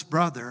oldest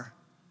brother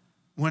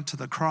went to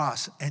the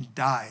cross and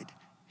died.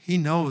 He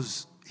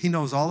knows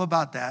all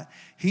about that.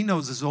 He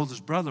knows his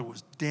oldest brother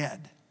was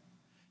dead.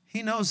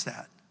 He knows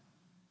that.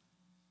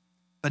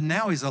 But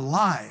now he's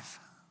alive.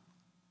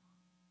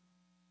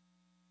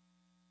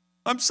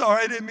 I'm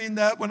sorry, I didn't mean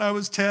that when I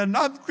was 10.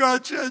 I'm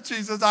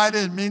Jesus, I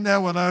didn't mean that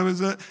when I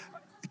was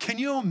Can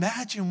you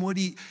imagine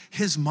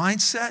his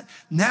mindset?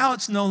 Now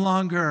it's no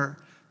longer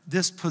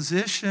this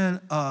position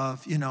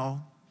of,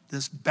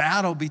 this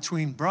battle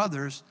between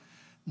brothers.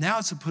 Now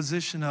it's a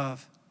position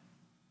of,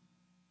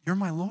 you're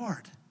my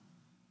Lord.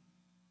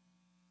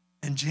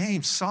 And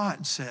James saw it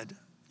and said,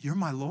 you're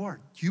my Lord.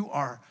 You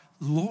are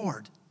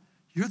Lord.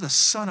 You're the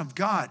Son of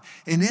God.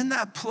 And in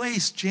that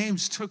place,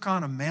 James took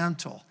on a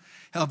mantle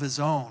of his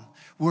own,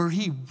 where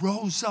he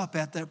rose up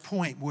at that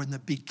point where in the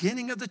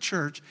beginning of the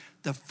church,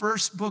 the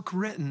first book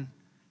written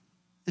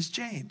is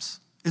James.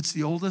 It's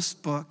the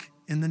oldest book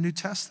in the New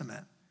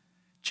Testament.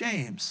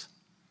 James.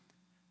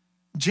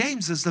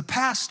 James is the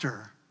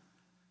pastor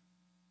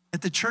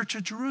at the church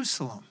of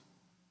Jerusalem.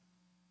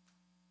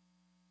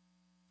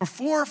 For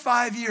 4 or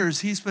 5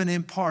 years, he's been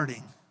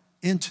imparting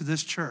into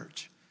this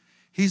church.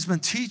 He's been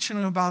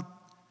teaching about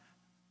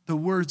the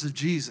words of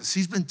Jesus.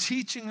 He's been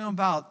teaching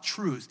about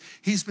truth.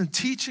 He's been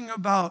teaching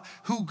about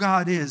who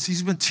God is.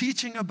 He's been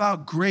teaching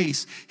about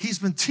grace. He's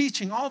been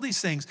teaching all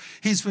these things.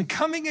 He's been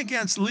coming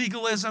against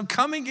legalism,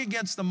 coming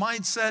against the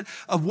mindset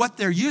of what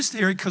they're used to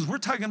hearing, because we're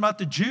talking about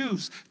the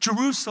Jews,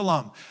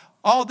 Jerusalem,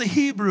 all the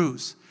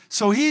Hebrews.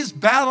 So he's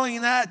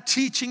battling that,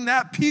 teaching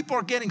that. People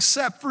are getting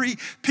set free.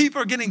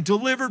 People are getting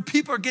delivered.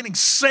 People are getting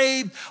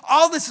saved.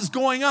 All this is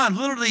going on,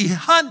 literally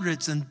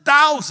hundreds and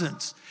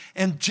thousands.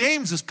 And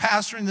James is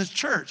pastoring this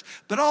church.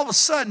 But all of a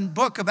sudden,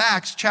 book of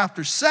Acts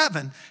chapter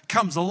 7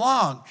 comes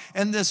along.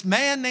 And this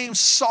man named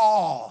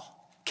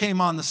Saul came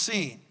on the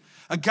scene.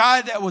 A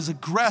guy that was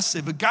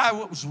aggressive, a guy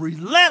that was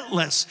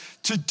relentless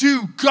to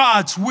do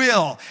God's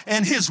will.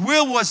 And his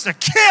will was to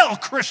kill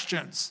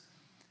Christians.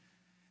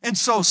 And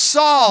so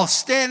Saul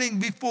standing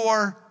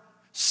before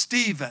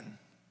Stephen.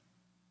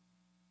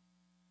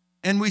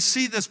 And we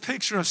see this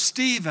picture of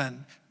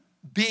Stephen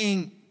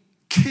being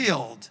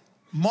killed,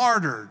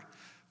 martyred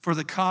for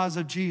the cause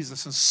of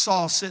Jesus. And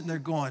Saul sitting there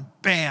going,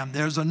 bam,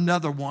 there's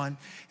another one.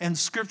 And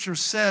scripture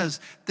says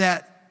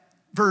that,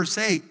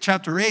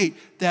 chapter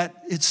 8,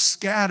 that it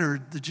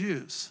scattered the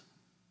Jews.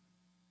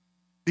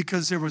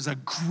 Because there was a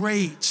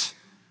great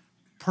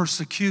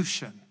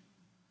persecution.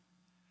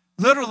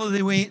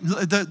 Literally,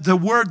 the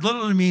word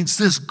literally means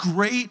this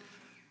great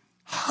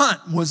hunt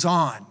was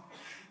on.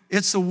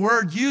 It's the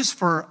word used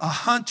for a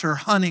hunter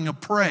hunting a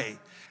prey.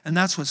 And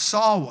that's what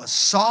Saul was.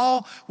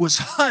 Saul was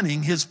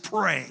hunting his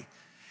prey.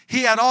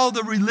 He had all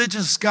the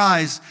religious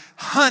guys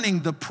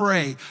hunting the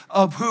prey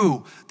of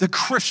who? The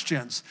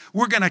Christians.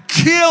 We're going to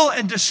kill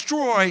and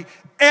destroy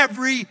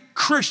every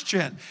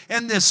Christian.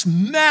 And this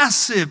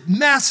massive,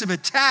 massive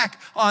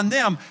attack on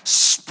them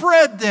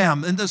spread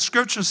them. And the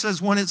scripture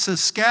says when it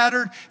says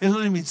scattered, it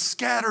literally means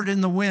scattered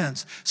in the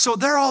winds. So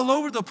they're all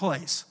over the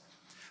place.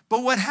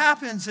 But what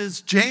happens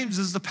is James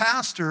is the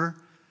pastor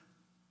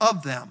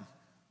of them.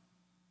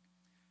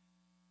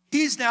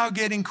 He's now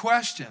getting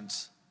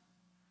questions.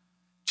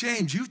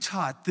 James, you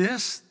taught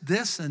this,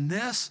 this, and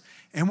this,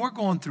 and we're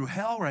going through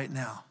hell right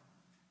now.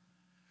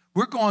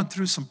 We're going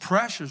through some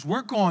pressures.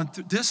 We're going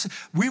through this.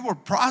 We were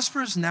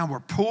prosperous, now we're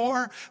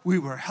poor. We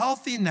were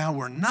healthy, now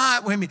we're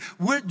not. I mean,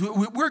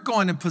 we're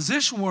going in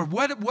position where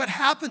what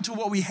happened to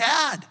what we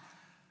had?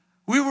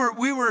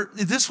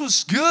 This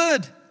was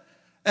good.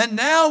 And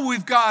now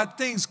we've got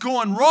things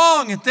going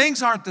wrong and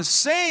things aren't the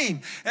same.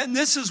 And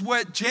this is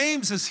what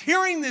James is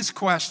hearing these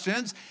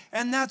questions.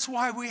 And that's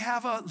why we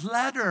have a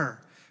letter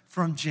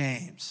from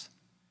James.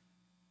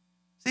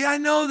 See, I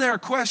know there are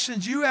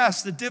questions you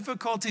ask, the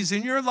difficulties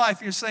in your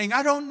life. You're saying,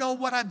 I don't know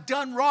what I've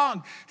done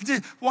wrong.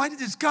 Why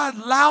is God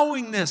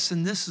allowing this?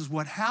 And this is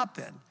what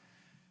happened.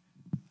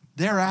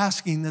 They're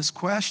asking this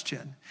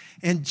question.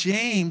 And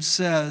James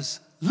says,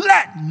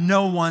 let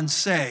no one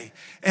say.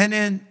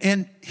 And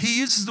he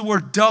uses the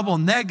word double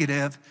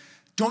negative.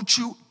 Don't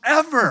you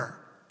ever,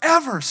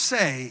 ever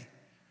say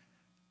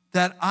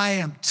that I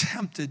am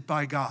tempted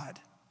by God.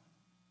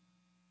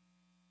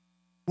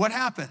 what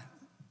happened?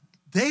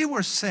 They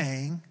were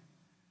saying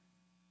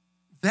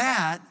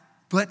that,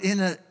 but in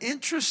an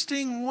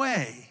interesting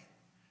way.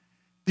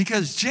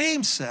 Because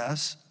James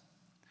says,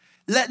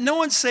 let no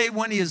one say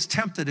when he is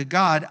tempted of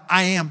God,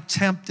 I am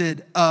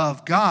tempted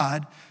of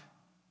God.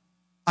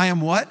 I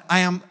am what? I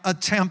am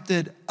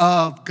tempted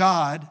of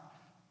God.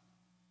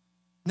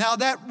 Now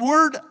that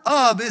word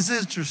of is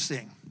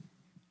interesting.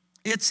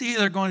 It's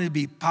either going to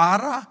be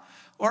para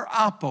or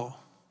apo.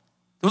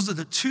 Those are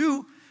the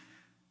two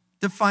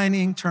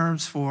defining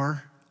terms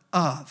for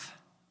of.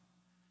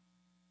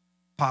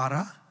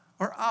 Para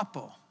or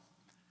apo.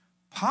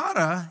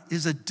 Para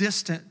is a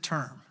distant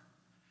term.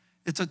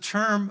 It's a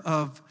term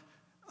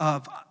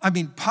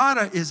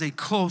para is a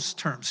close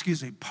term.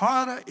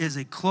 Para is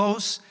a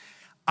close,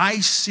 I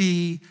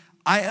see,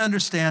 I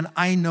understand,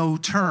 I know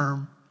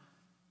term.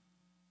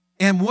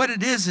 And what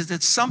it is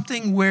it's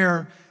something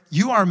where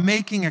you are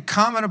making a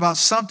comment about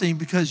something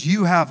because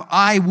you have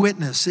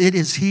eyewitness. It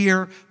is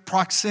here,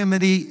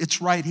 proximity,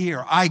 it's right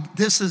here.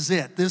 This is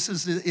it. This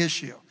is the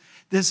issue.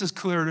 This is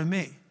clear to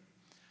me.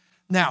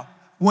 Now,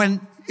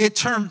 when it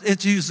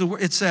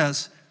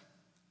says,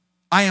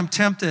 I am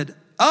tempted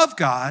of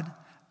God,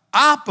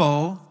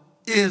 apo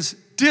is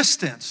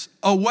distance,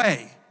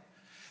 away.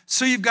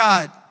 So you've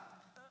got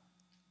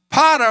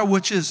para,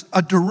 which is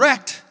a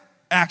direct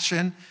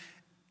action,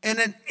 and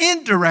an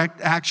indirect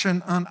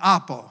action on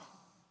apo.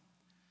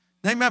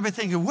 Now you might be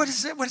thinking, what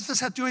is it? What does this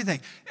have to do with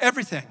anything?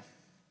 Everything.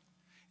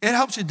 It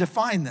helps you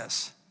define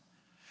this.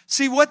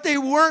 See, what they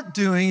weren't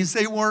doing is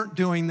they weren't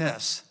doing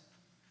this.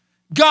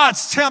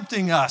 God's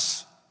tempting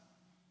us.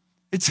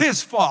 It's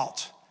his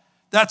fault.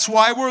 That's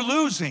why we're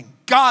losing.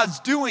 God's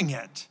doing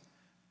it.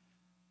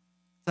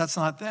 That's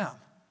not them.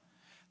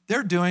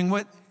 They're doing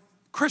what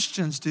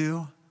Christians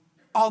do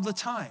all the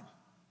time.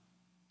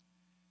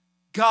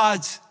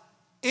 God's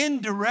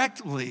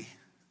indirectly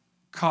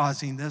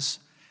causing this,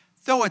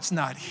 though it's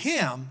not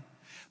him,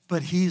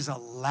 but he's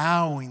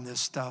allowing this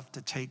stuff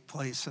to take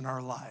place in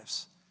our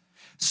lives.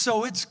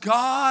 So it's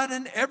God,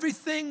 and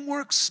everything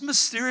works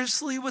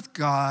mysteriously with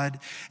God.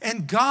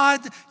 And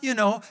God,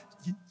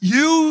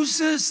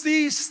 uses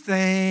these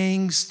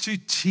things to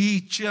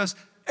teach us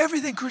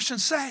everything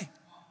Christians say.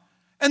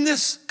 And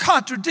this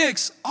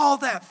contradicts all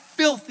that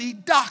filthy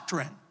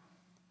doctrine.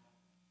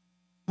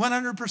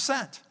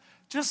 100%.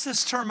 Just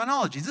this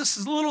terminology. This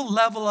is a little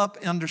level up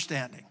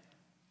understanding.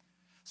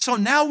 So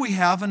now we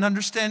have an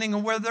understanding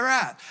of where they're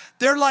at.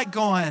 They're like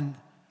going,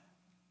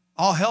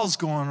 all hell's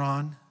going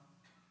on.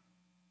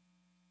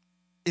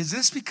 Is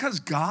this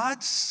because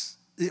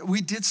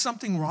we did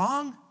something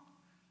wrong?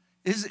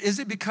 Is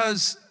it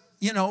because,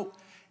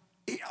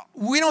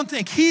 we don't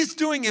think he's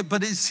doing it,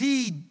 but is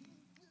he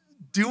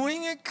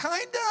doing it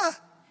kinda?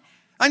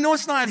 I know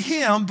it's not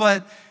him,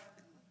 but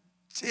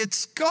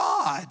it's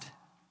God.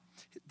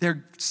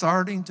 They're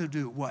starting to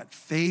do what?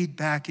 Fade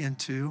back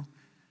into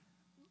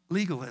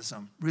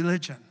legalism,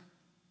 religion.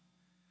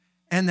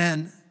 And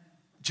then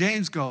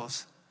James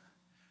goes,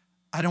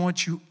 I don't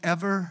want you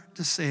ever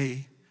to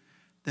say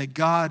that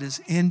God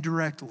is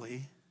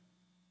indirectly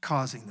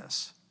causing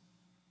this.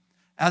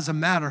 As a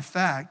matter of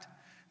fact,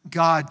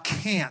 God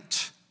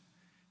can't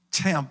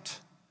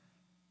tempt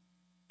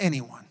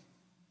anyone.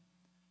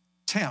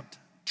 Tempt,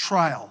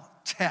 trial,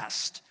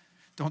 test.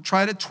 Don't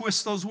try to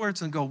twist those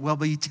words and go, well,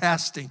 but he's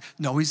testing.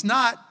 No, he's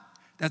not.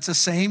 That's the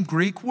same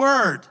Greek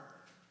word.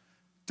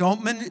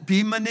 Don't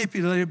be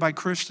manipulated by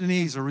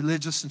Christianese or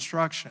religious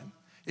instruction.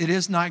 It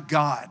is not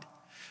God.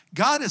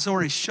 God has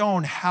already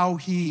shown how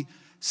he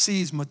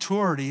sees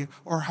maturity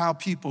or how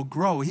people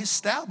grow. He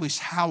established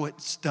how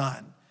it's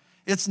done.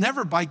 It's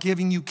never by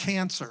giving you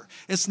cancer.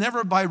 It's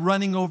never by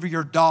running over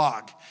your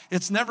dog.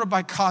 It's never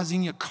by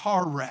causing you a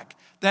car wreck.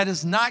 That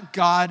is not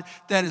God.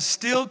 That is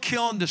still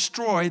kill and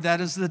destroy.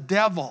 That is the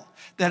devil.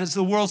 That is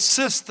the world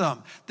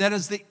system. That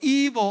is the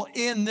evil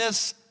in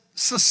this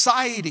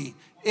society.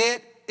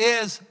 It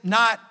is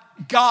not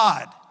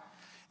God.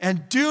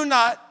 And do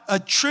not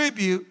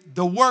attribute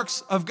the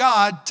works of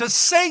God to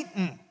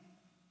Satan.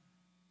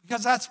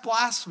 Because that's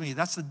blasphemy.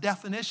 That's the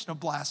definition of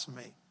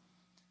blasphemy.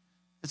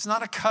 It's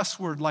not a cuss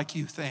word like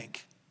you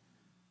think.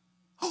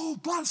 Oh,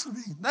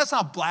 blasphemy. That's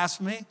not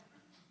blasphemy.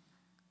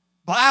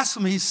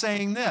 Blasphemy is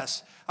saying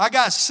this. I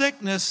got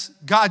sickness,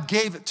 God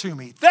gave it to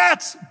me.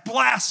 That's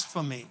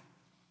blasphemy.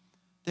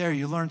 There,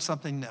 you learned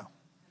something new.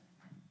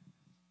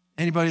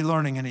 Anybody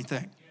learning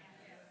anything?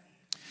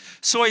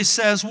 So he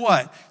says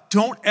what?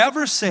 Don't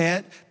ever say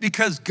it,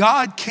 because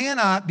God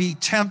cannot be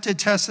tempted,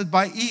 tested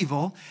by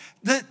evil.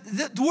 The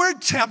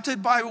word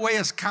tempted, by the way,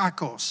 is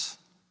kakos.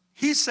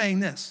 He's saying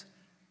this.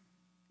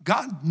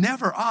 God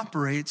never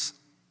operates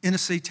in a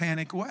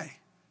satanic way.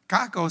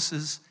 Kakos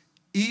is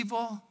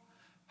evil,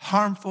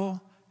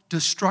 harmful,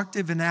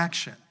 destructive in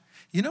action.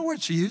 You know what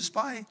it's used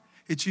by?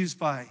 It's used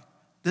by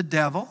the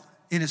devil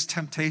in his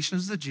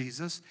temptations to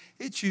Jesus.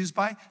 It's used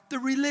by the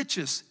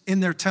religious in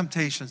their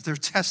temptations, their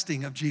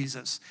testing of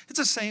Jesus. It's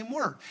the same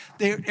word.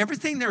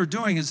 Everything they were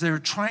doing is they were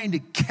trying to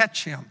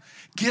catch him,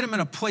 get him in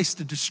a place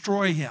to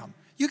destroy him.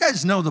 You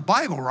guys know the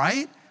Bible,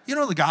 right? You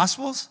know the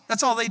Gospels?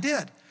 That's all they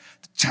did.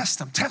 Test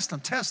them, test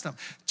them, test them.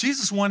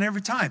 Jesus won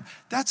every time.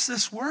 That's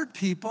this word,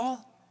 people.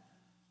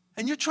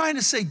 And you're trying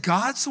to say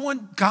God's the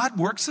one, God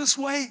works this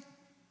way?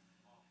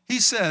 He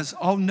says,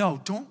 oh no,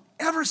 don't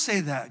ever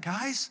say that,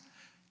 guys.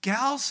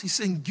 Gals, he's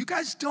saying, you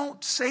guys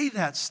don't say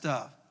that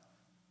stuff.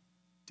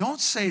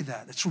 Don't say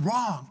that. It's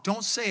wrong.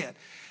 Don't say it.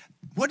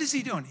 What is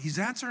he doing? He's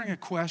answering a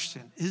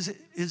question.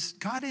 Is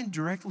God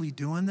indirectly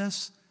doing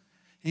this?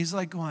 And he's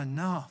like going,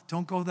 no,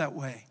 don't go that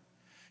way.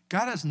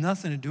 God has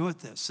nothing to do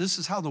with this. This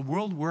is how the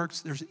world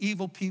works. There's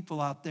evil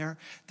people out there.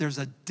 There's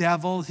a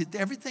devil.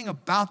 Everything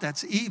about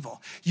that's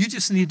evil. You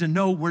just need to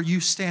know where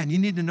you stand. You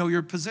need to know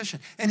your position.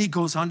 And he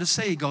goes on to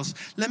say, he goes,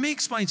 let me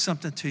explain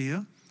something to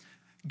you.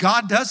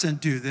 God doesn't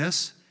do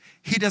this.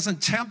 He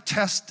doesn't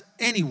test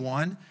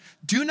anyone.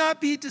 Do not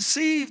be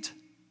deceived.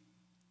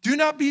 Do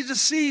not be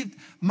deceived,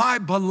 my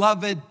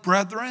beloved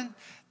brethren.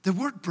 The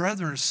word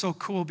brethren is so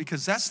cool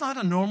because that's not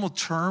a normal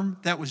term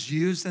that was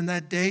used in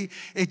that day.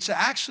 It's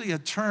actually a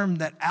term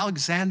that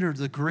Alexander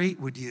the Great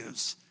would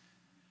use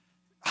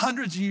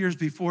hundreds of years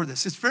before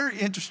this. It's very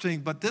interesting,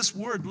 but this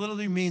word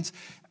literally means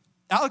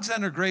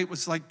Alexander the Great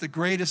was like the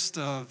greatest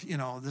of,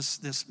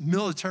 this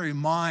military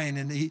mind,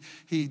 and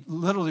he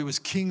literally was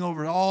king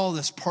over all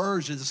this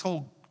Persia, this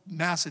whole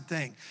massive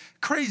thing.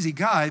 Crazy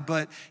guy,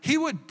 but he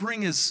would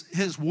bring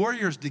his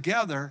warriors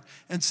together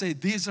and say,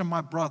 these are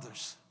my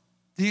brothers.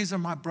 These are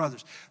my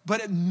brothers.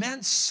 But it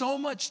meant so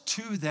much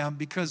to them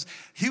because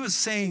he was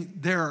saying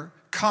they're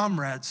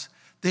comrades.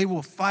 They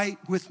will fight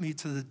with me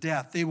to the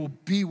death. They will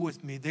be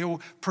with me. They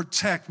will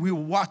protect. We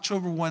will watch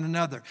over one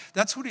another.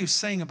 That's what he was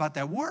saying about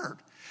that word.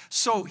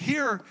 So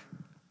here,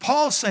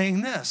 Paul's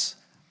saying this,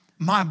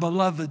 my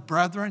beloved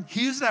brethren.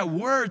 He used that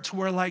word to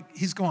where like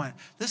he's going,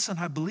 listen,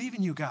 I believe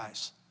in you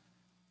guys.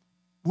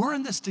 We're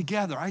in this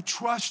together. I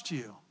trust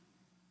you.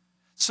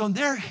 So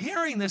they're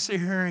hearing this. They're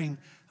hearing,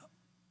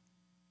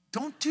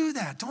 don't do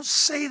that. Don't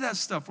say that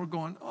stuff. We're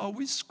going, oh,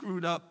 we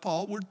screwed up,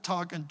 Paul. We're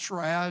talking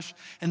trash.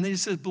 And then he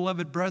says,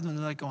 beloved brethren.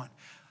 They're like going,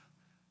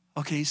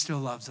 okay, he still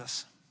loves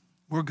us.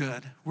 We're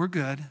good. We're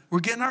good.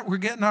 We're getting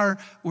our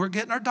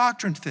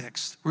doctrine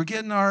fixed. We're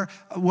getting our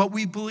what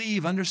we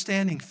believe,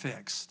 understanding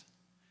fixed.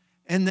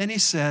 And then he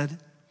said,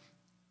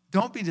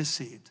 don't be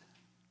deceived.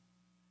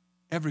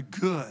 Every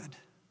good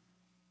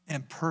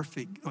and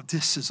perfect, oh,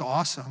 this is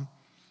awesome.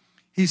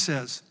 He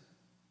says,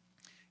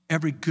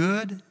 every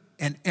good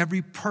and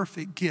every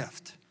perfect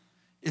gift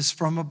is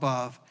from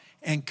above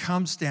and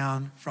comes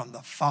down from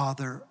the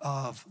Father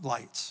of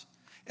lights.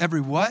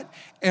 Every what?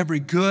 Every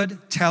good,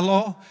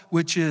 telo,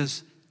 which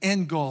is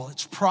end goal.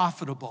 It's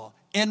profitable.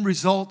 End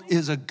result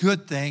is a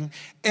good thing.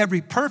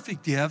 Every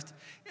perfect gift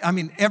is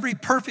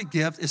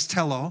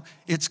telo.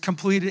 It's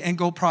completed, end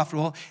goal,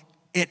 profitable.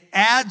 It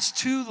adds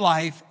to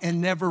life and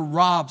never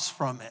robs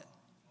from it.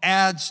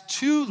 Adds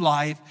to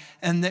life.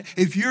 And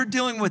if you're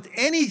dealing with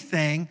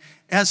anything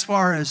as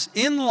far as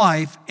in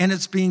life and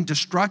it's being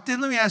destructive,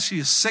 let me ask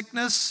you, is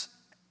sickness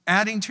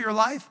adding to your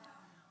life?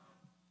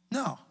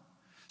 No.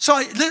 So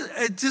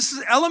this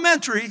is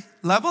elementary,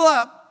 level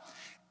up.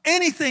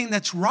 Anything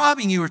that's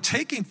robbing you or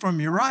taking from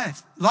your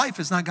life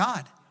is not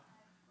God.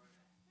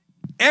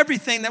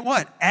 Everything that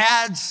what?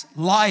 Adds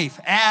life,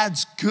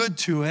 adds good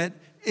to it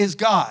is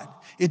God.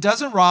 It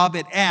doesn't rob,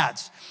 it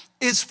adds.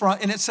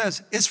 And it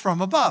says, it's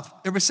from above.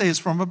 Everybody say it's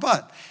from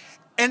above.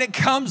 And it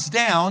comes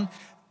down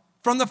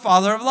from the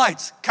Father of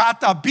lights.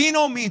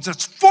 Katabino means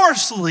it's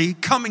forcefully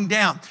coming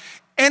down.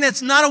 And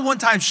it's not a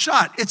one-time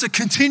shot. It's a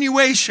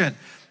continuation.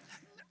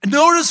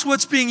 Notice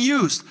what's being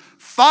used.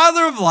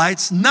 Father of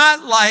lights,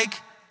 not like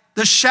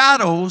the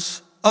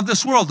shadows of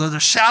this world, or the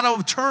shadow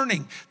of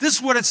turning. This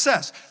is what it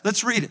says.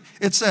 Let's read it.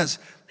 It says,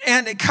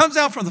 and it comes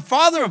out from the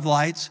Father of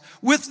lights,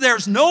 with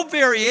there's no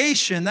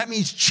variation, that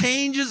means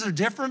changes or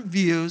different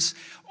views,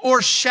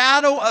 or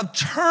shadow of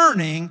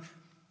turning,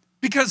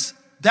 because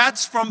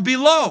that's from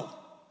below.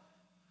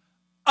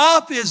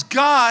 Up is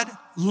God,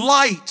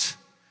 light.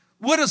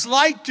 What does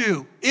light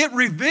do? It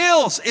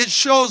reveals, it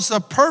shows the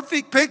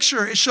perfect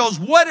picture. It shows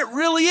what it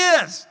really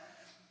is.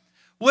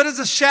 What does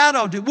a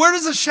shadow do? Where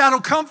does a shadow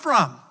come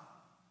from?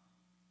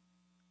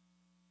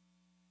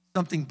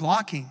 Something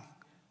blocking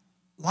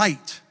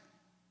light.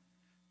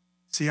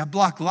 See, I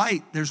block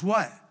light. There's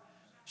what?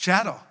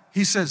 Shadow.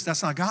 He says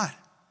that's not God.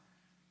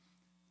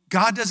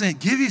 God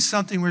doesn't give you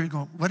something where you're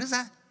going, what is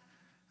that?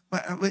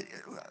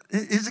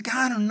 Is it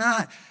God or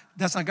not?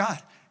 That's not God.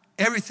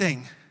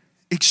 Everything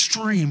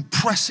extreme,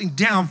 pressing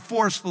down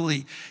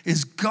forcefully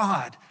is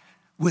God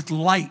with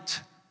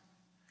light.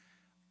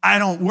 I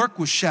don't work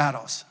with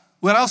shadows.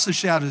 What else do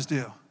shadows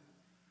do?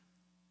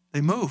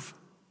 They move.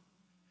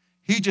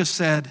 He just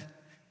said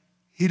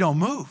he don't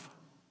move.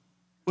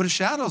 What do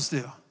shadows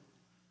do?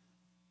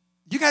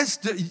 You guys,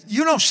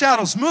 you know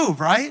shadows move,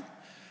 right?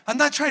 I'm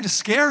not trying to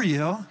scare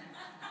you.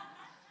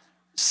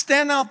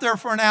 Stand out there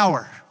for an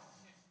hour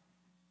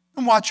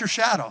and watch your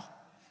shadow.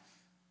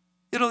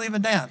 It'll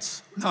even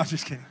dance. No, I'm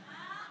just kidding.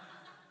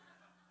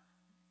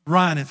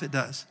 Run if it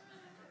does.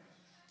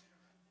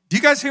 Do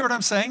you guys hear what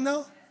I'm saying,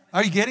 though?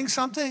 Are you getting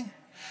something?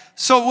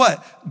 So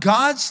what?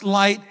 God's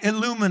light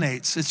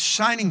illuminates. It's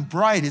shining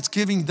bright. It's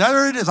giving,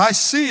 there it is. I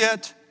see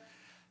it.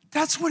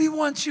 That's what he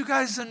wants you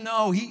guys to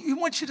know. He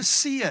wants you to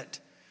see it.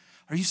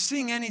 Are you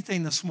seeing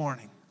anything this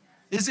morning?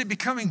 Is it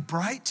becoming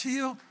bright to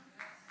you?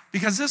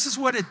 Because this is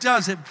what it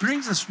does. It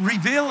brings us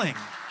revealing.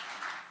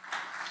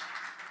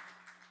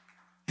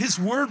 His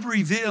word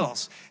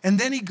reveals. And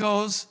then he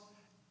goes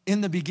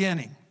in the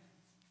beginning.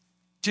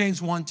 James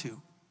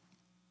 1:2.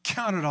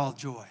 Count it all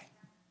joy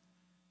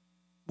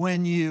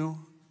when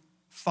you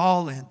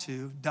fall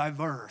into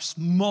diverse,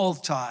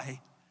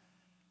 multi-test,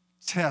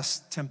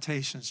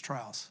 temptations,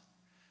 trials.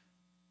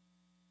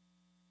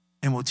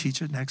 And we'll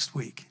teach it next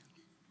week.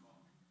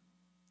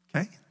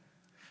 Okay?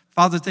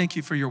 Father, thank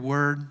you for your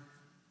word.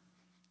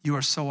 You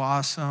are so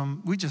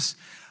awesome.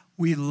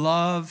 We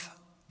love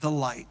the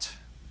light.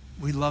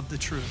 We love the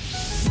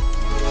truth.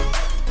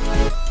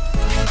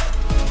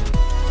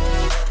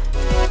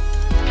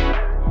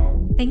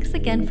 Thanks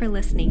again for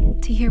listening.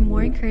 To hear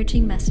more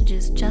encouraging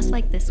messages just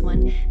like this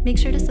one, make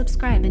sure to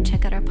subscribe and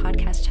check out our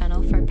podcast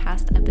channel for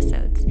past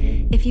episodes.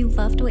 If you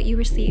loved what you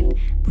received,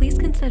 please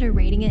consider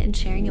rating it and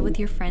sharing it with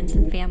your friends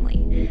and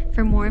family.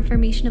 For more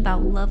information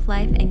about Love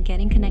Life and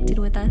getting connected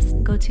with us,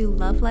 go to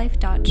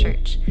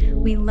lovelife.church.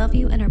 We love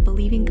you and are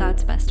believing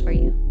God's best for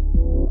you.